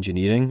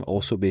Engineering,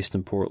 also based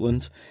in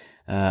Portland,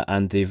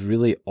 and they've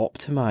really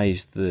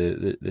optimized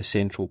the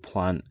central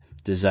plant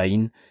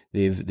design.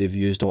 They've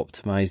used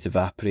optimized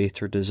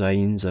evaporator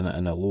designs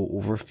and a low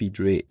overfeed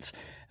rate,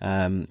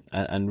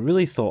 and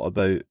really thought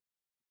about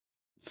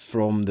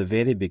from the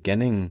very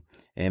beginning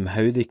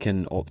how they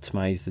can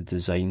optimize the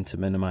design to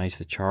minimize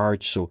the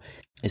charge. So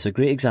it's a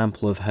great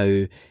example of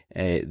how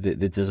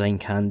the design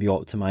can be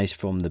optimized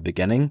from the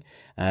beginning,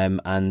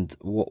 and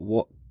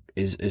what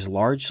is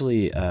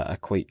largely a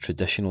quite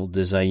traditional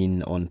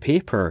design on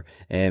paper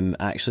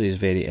actually is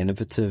very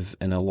innovative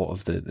in a lot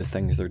of the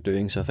things they're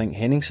doing. So I think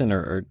Henningsen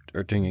are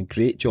doing a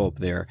great job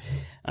there.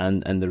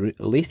 And the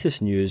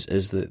latest news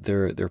is that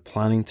they're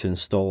planning to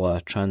install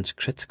a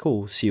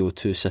transcritical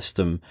CO2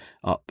 system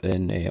up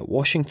in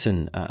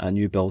Washington, a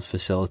new build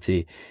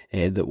facility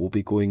that will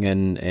be going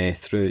in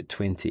throughout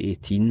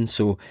 2018.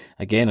 So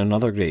again,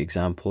 another great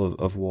example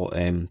of what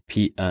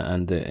Pete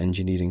and the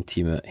engineering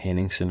team at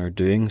Henningsen are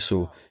doing.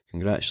 So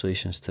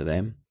congratulations to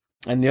them.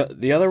 And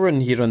the other one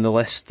here on the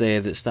list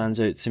that stands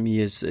out to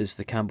me is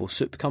the Campbell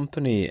Soup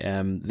Company.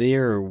 They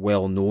are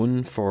well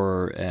known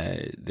for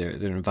their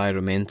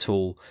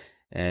environmental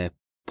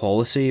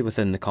policy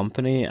within the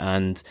company,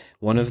 and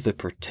one of the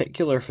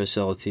particular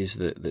facilities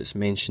that's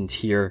mentioned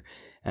here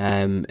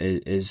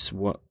is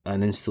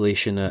an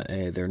installation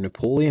at their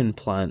Napoleon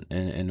plant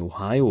in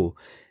Ohio.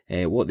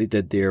 What they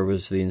did there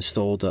was they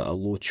installed a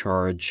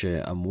low-charge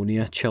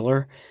ammonia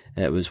chiller.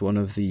 It was one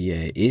of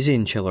the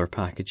Azane chiller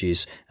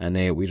packages, and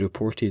we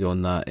reported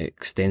on that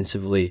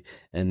extensively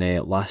in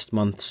last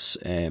month's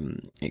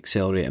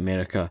Accelerate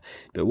America.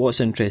 But what's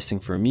interesting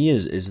for me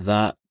is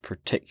that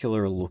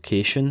particular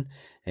location,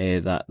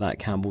 that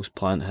Campbell's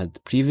plant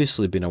had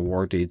previously been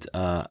awarded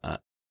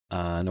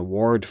an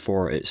award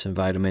for its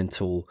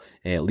environmental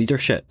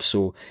leadership.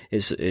 So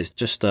it's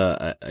just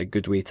a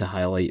good way to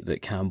highlight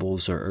that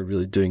Campbell's are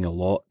really doing a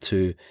lot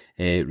to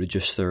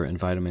reduce their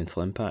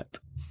environmental impact.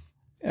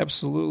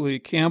 Absolutely.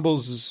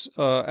 Campbell's is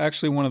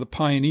actually one of the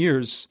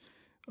pioneers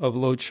of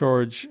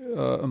low-charge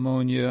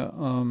ammonia.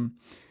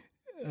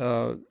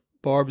 Barb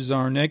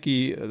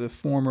Zarnecki, the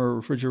former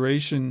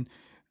refrigeration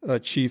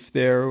chief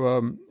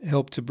there,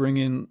 helped to bring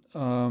in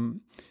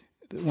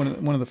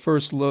one of the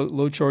first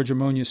low-charge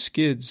ammonia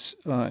skids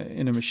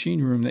in a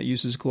machine room that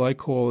uses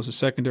glycol as a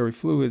secondary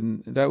fluid,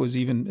 and that was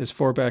even as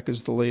far back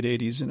as the late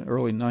 80s and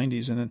early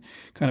 90s, and then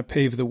kind of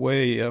paved the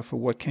way for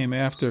what came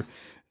after.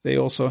 They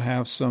also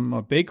have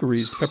some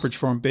bakeries, Pepperidge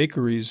Farm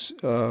bakeries,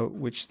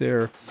 which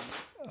they're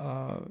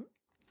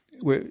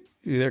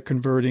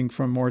converting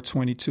from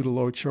R22 to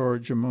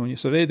low-charge ammonia.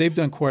 So they've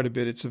done quite a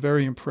bit. It's a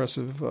very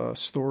impressive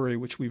story,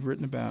 which we've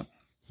written about.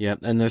 Yeah,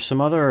 and there's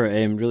some other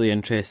really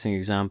interesting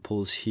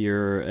examples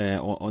here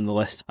on the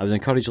list. I would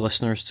encourage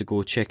listeners to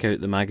go check out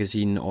the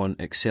magazine on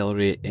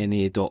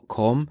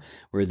accelerate.na.com,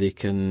 where they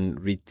can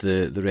read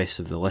the rest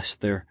of the list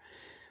there.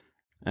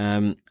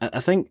 I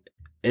think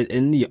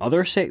in the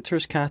other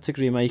sectors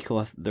category,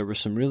 Michael, there were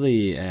some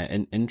really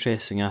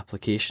interesting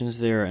applications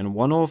there, and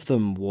one of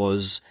them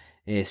was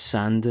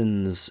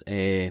Sandon's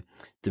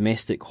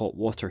domestic hot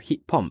water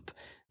heat pump.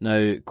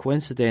 Now,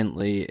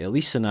 coincidentally,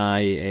 Elise and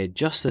I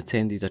just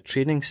attended a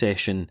training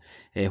session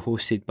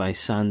hosted by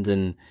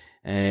Sandon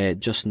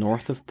just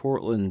north of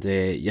Portland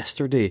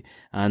yesterday,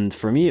 and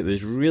for me it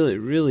was really,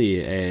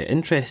 really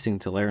interesting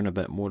to learn a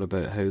bit more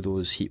about how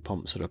those heat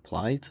pumps are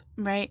applied.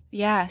 Right,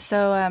 yeah.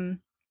 So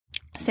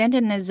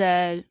Sandon is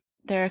they're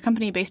a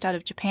company based out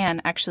of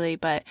Japan, actually,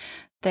 but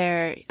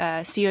their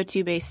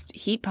CO2-based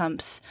heat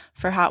pumps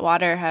for hot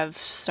water have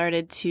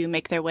started to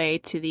make their way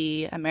to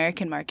the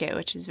American market,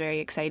 which is very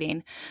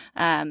exciting.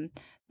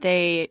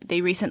 They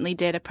recently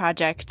did a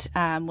project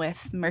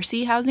with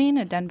Mercy Housing,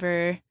 a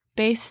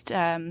Denver-based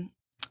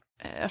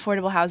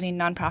affordable housing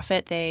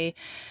nonprofit. They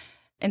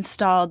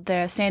installed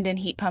the stand-in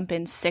heat pump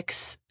in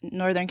 6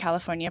 Northern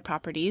California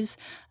properties.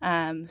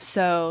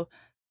 So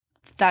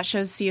that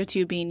shows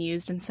CO2 being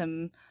used in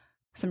some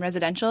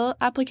residential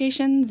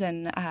applications,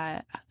 and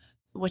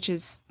which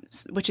is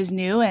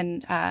new.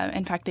 And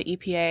in fact, the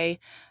EPA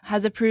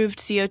has approved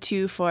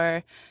CO2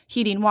 for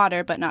heating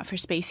water, but not for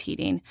space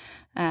heating.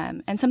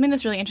 And something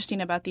that's really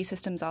interesting about these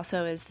systems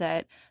also is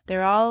that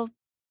they're all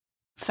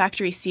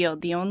factory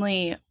sealed. The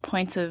only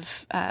points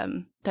of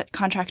that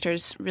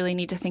contractors really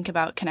need to think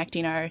about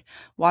connecting are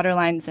water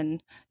lines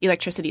and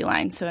electricity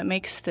lines. So it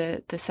makes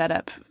the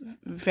setup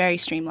very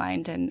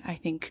streamlined and I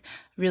think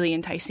really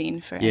enticing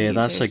for end users.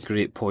 Yeah, that's a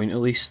great point,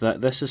 Elise.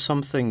 That this is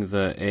something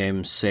that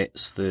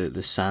sets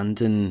the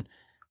Sanden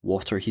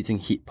water heating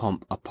heat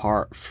pump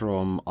apart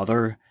from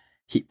other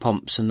heat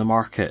pumps in the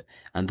market,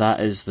 and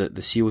that is that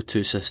the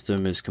CO2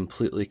 system is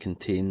completely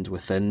contained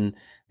within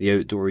the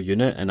outdoor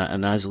unit, and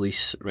as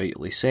Elise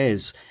rightly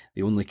says,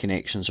 the only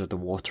connections are the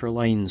water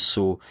lines.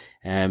 So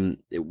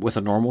with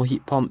a normal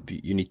heat pump,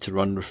 you need to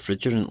run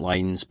refrigerant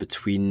lines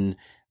between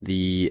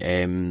the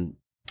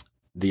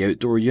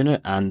outdoor unit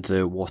and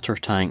the water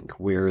tank,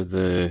 where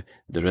there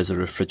is a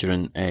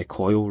refrigerant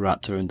coil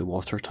wrapped around the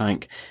water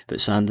tank. But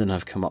Sanden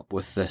have come up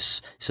with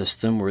this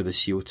system where the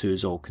CO2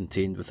 is all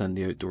contained within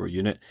the outdoor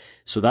unit.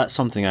 So that's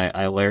something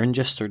I learned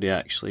yesterday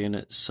actually, and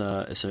it's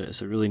a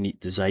really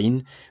neat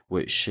design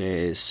which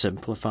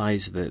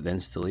simplifies the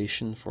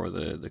installation for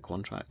the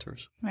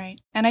contractors. Right,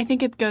 and I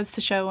think it goes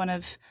to show one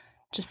of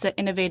just the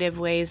innovative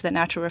ways that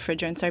natural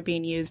refrigerants are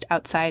being used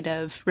outside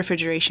of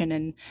refrigeration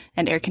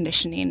and air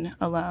conditioning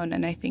alone.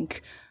 And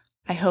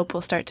I hope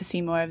we'll start to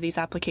see more of these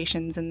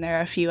applications. And there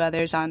are a few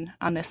others on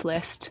this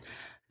list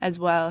as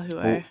well who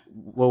are...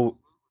 Well,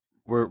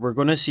 we're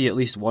going to see at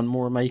least one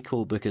more,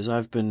 Michael, because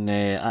I've been...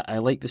 I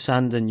like the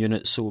Sanden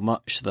unit so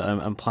much that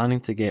I'm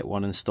planning to get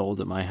one installed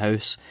at my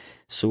house.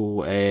 So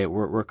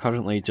we're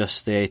currently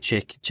just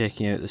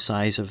checking out the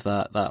size of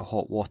that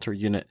hot water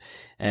unit.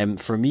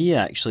 For me,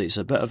 actually, it's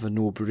a bit of a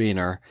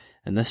no-brainer,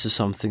 and this is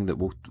something that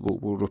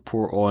we'll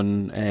report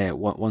on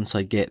once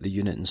I get the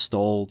unit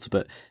installed.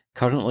 But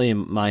currently,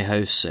 my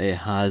house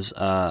has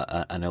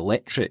an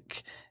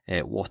electric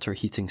water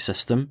heating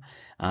system,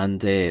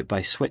 and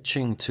by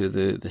switching to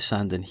the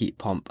Sanden heat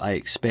pump, I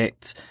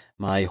expect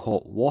my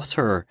hot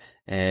water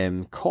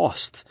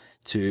cost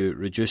to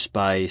reduce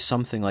by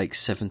something like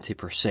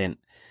 70%.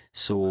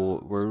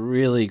 So we're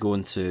really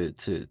going to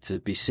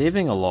be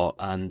saving a lot,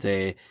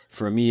 and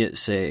for me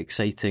it's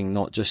exciting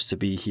not just to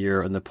be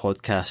here on the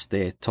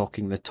podcast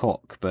talking the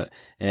talk, but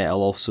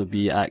I'll also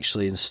be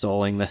actually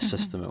installing this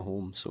system at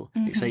home. So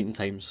exciting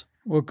times.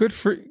 Well, good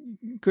for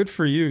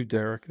you,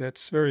 Derek.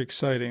 That's very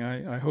exciting.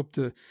 I hope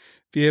to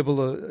be able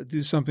to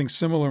do something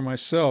similar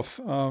myself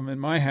in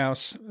my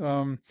house.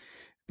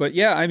 But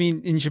yeah, I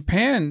mean, in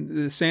Japan,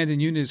 the Sanden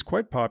unit is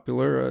quite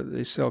popular.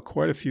 They sell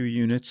quite a few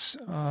units,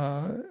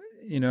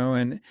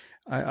 and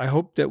I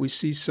hope that we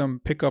see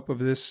some pickup of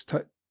this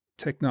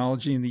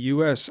technology in the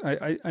U.S.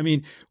 I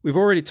mean, we've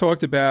already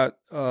talked about,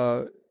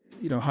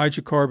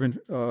 hydrocarbon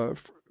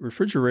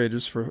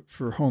refrigerators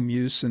for home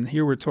use. And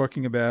here we're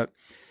talking about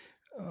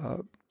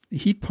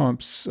heat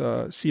pumps,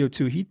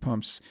 CO2 heat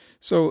pumps.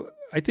 So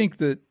I think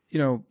that,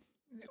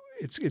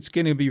 it's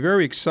going to be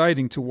very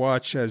exciting to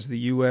watch as the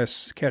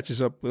U.S.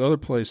 catches up with other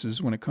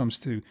places when it comes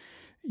to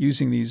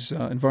using these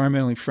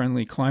environmentally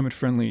friendly,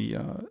 climate-friendly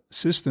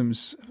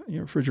systems,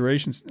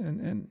 refrigeration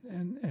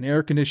and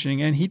air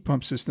conditioning and heat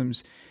pump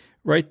systems,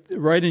 right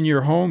in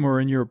your home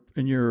or in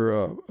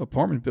your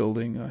apartment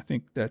building. I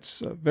think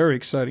that's a very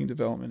exciting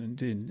development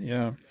indeed.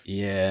 Yeah.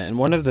 Yeah, and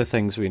one of the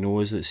things we know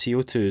is that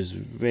CO2 is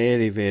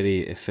very,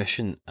 very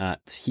efficient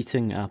at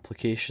heating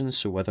applications.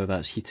 So whether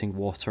that's heating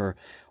water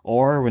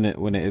or when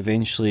it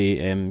eventually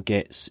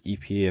gets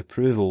EPA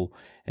approval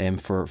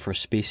for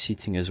space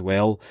heating as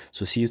well.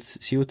 So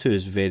CO2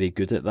 is very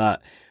good at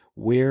that.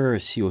 Where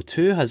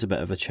CO2 has a bit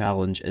of a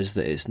challenge is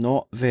that it's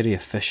not very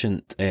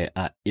efficient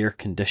at air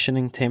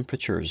conditioning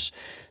temperatures.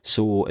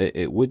 So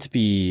it would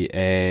be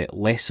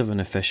less of an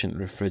efficient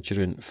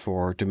refrigerant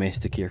for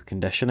domestic air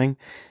conditioning.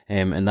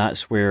 And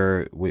that's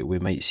where we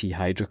might see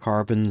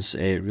hydrocarbons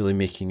really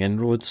making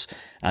inroads,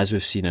 as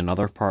we've seen in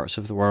other parts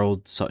of the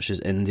world, such as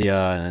India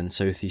and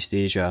Southeast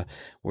Asia,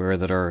 where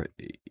there are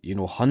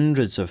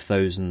hundreds of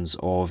thousands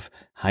of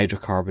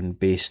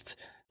hydrocarbon-based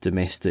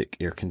domestic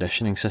air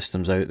conditioning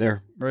systems out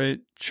there.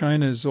 Right.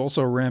 China is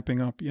also ramping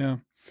up. Yeah.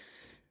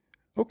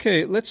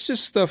 Okay, let's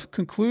just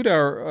conclude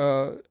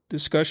our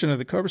discussion of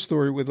the cover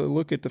story with a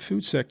look at the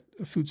food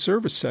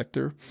service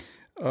sector.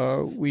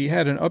 We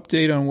had an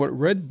update on what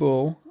Red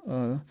Bull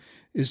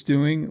is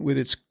doing with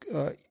its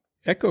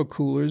Echo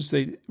coolers.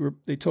 They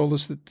told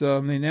us that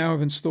they now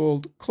have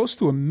installed close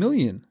to 1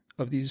 million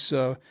of these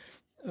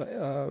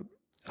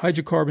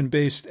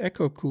hydrocarbon-based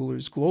eco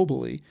coolers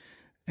globally,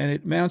 and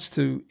it amounts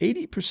to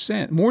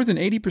 80%, more than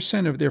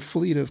 80% of their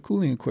fleet of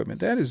cooling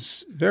equipment. That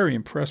is very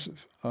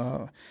impressive.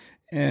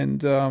 In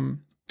the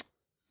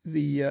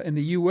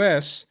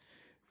U.S.,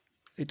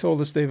 they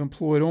told us they've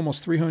employed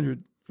almost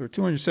 300 or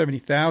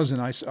 270,000.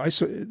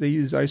 They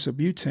use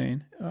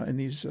isobutane in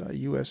these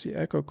U.S.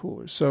 eco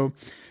coolers. So,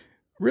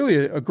 really,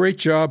 a great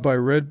job by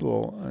Red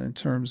Bull in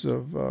terms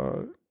of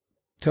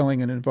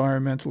telling an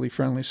environmentally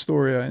friendly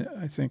story.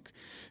 I think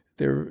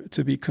they're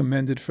to be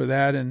commended for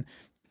that. And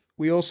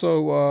we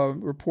also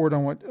report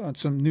on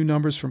some new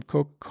numbers from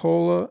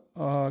Coca-Cola.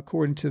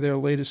 According to their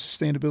latest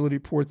sustainability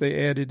report,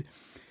 they added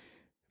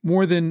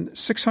more than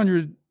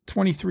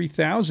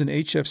 623,000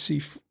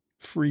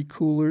 HFC-free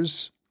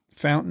coolers,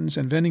 fountains,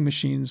 and vending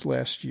machines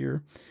last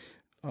year,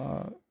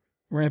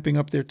 ramping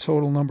up their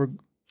total number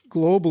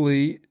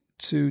globally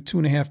to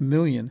 2.5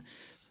 million.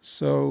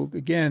 So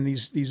again,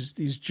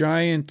 these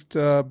giant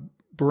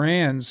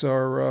brands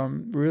are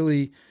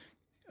really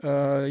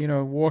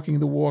walking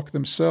the walk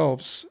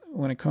themselves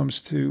when it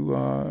comes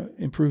to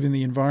improving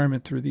the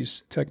environment through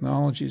these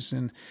technologies.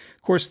 And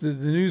of course, the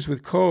news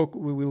with Coke,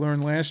 we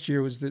learned last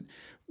year, was that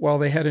while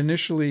they had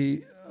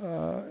initially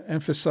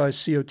emphasized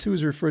CO2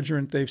 as a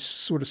refrigerant, they've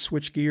sort of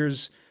switched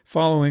gears,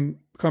 following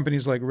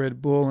companies like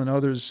Red Bull and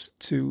others,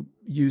 to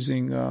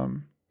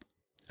using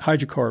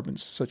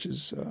hydrocarbons such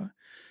as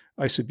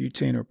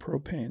isobutane or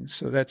propane.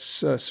 So that's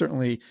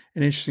certainly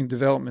an interesting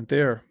development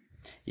there.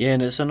 Yeah,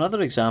 and it's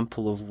another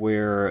example of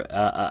where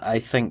I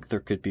think there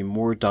could be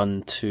more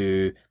done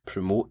to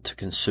promote to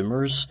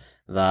consumers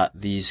that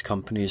these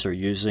companies are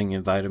using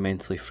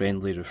environmentally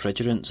friendly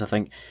refrigerants. I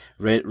think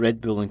Red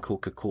Bull and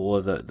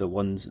Coca-Cola, the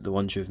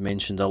ones you've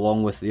mentioned,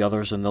 along with the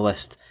others on the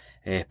list,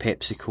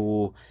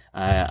 PepsiCo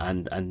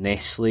and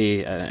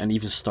Nestle and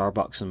even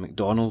Starbucks and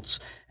McDonald's,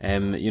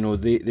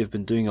 they've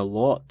been doing a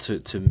lot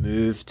to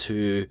move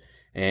to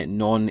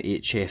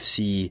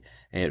non-HFC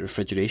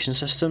refrigeration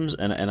systems,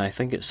 and I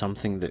think it's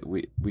something that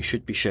we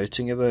should be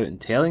shouting about and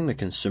telling the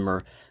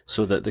consumer,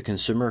 so that the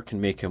consumer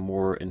can make a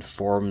more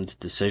informed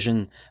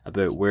decision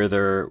about where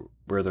they're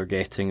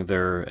getting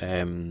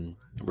their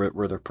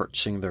where they're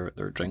purchasing their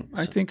drinks.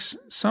 I think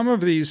some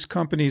of these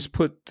companies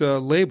put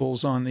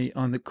labels on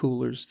the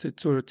coolers to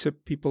sort of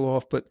tip people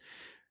off, but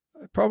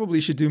probably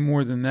should do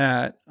more than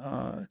that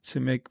to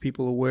make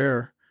people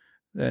aware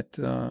that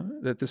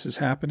this is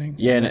happening.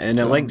 Yeah, and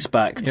it links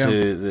back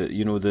to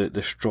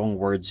the strong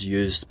words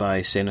used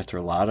by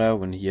Senator Lara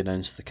when he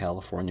announced the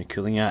California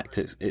Cooling Act.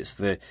 It's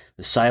the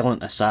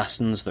silent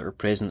assassins that are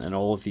present in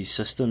all of these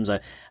systems. I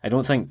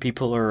don't think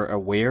people are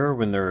aware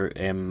when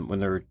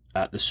they're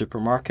at the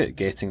supermarket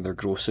getting their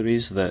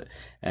groceries that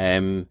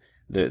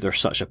there's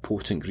such a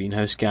potent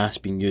greenhouse gas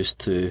being used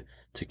to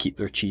keep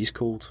their cheese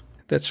cold.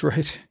 That's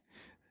right.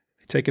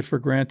 They take it for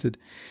granted.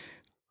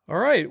 All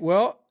right.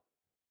 Well,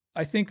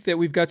 I think that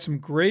we've got some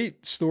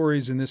great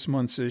stories in this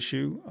month's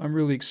issue. I'm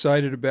really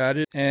excited about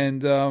it.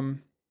 And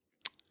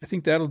I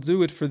think that'll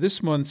do it for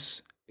this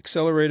month's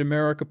Accelerate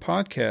America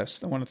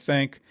podcast. I want to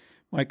thank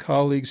my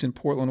colleagues in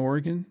Portland,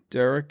 Oregon,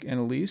 Derek and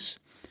Elise.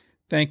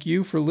 Thank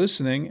you for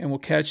listening, and we'll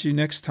catch you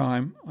next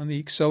time on the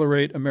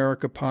Accelerate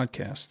America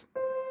podcast.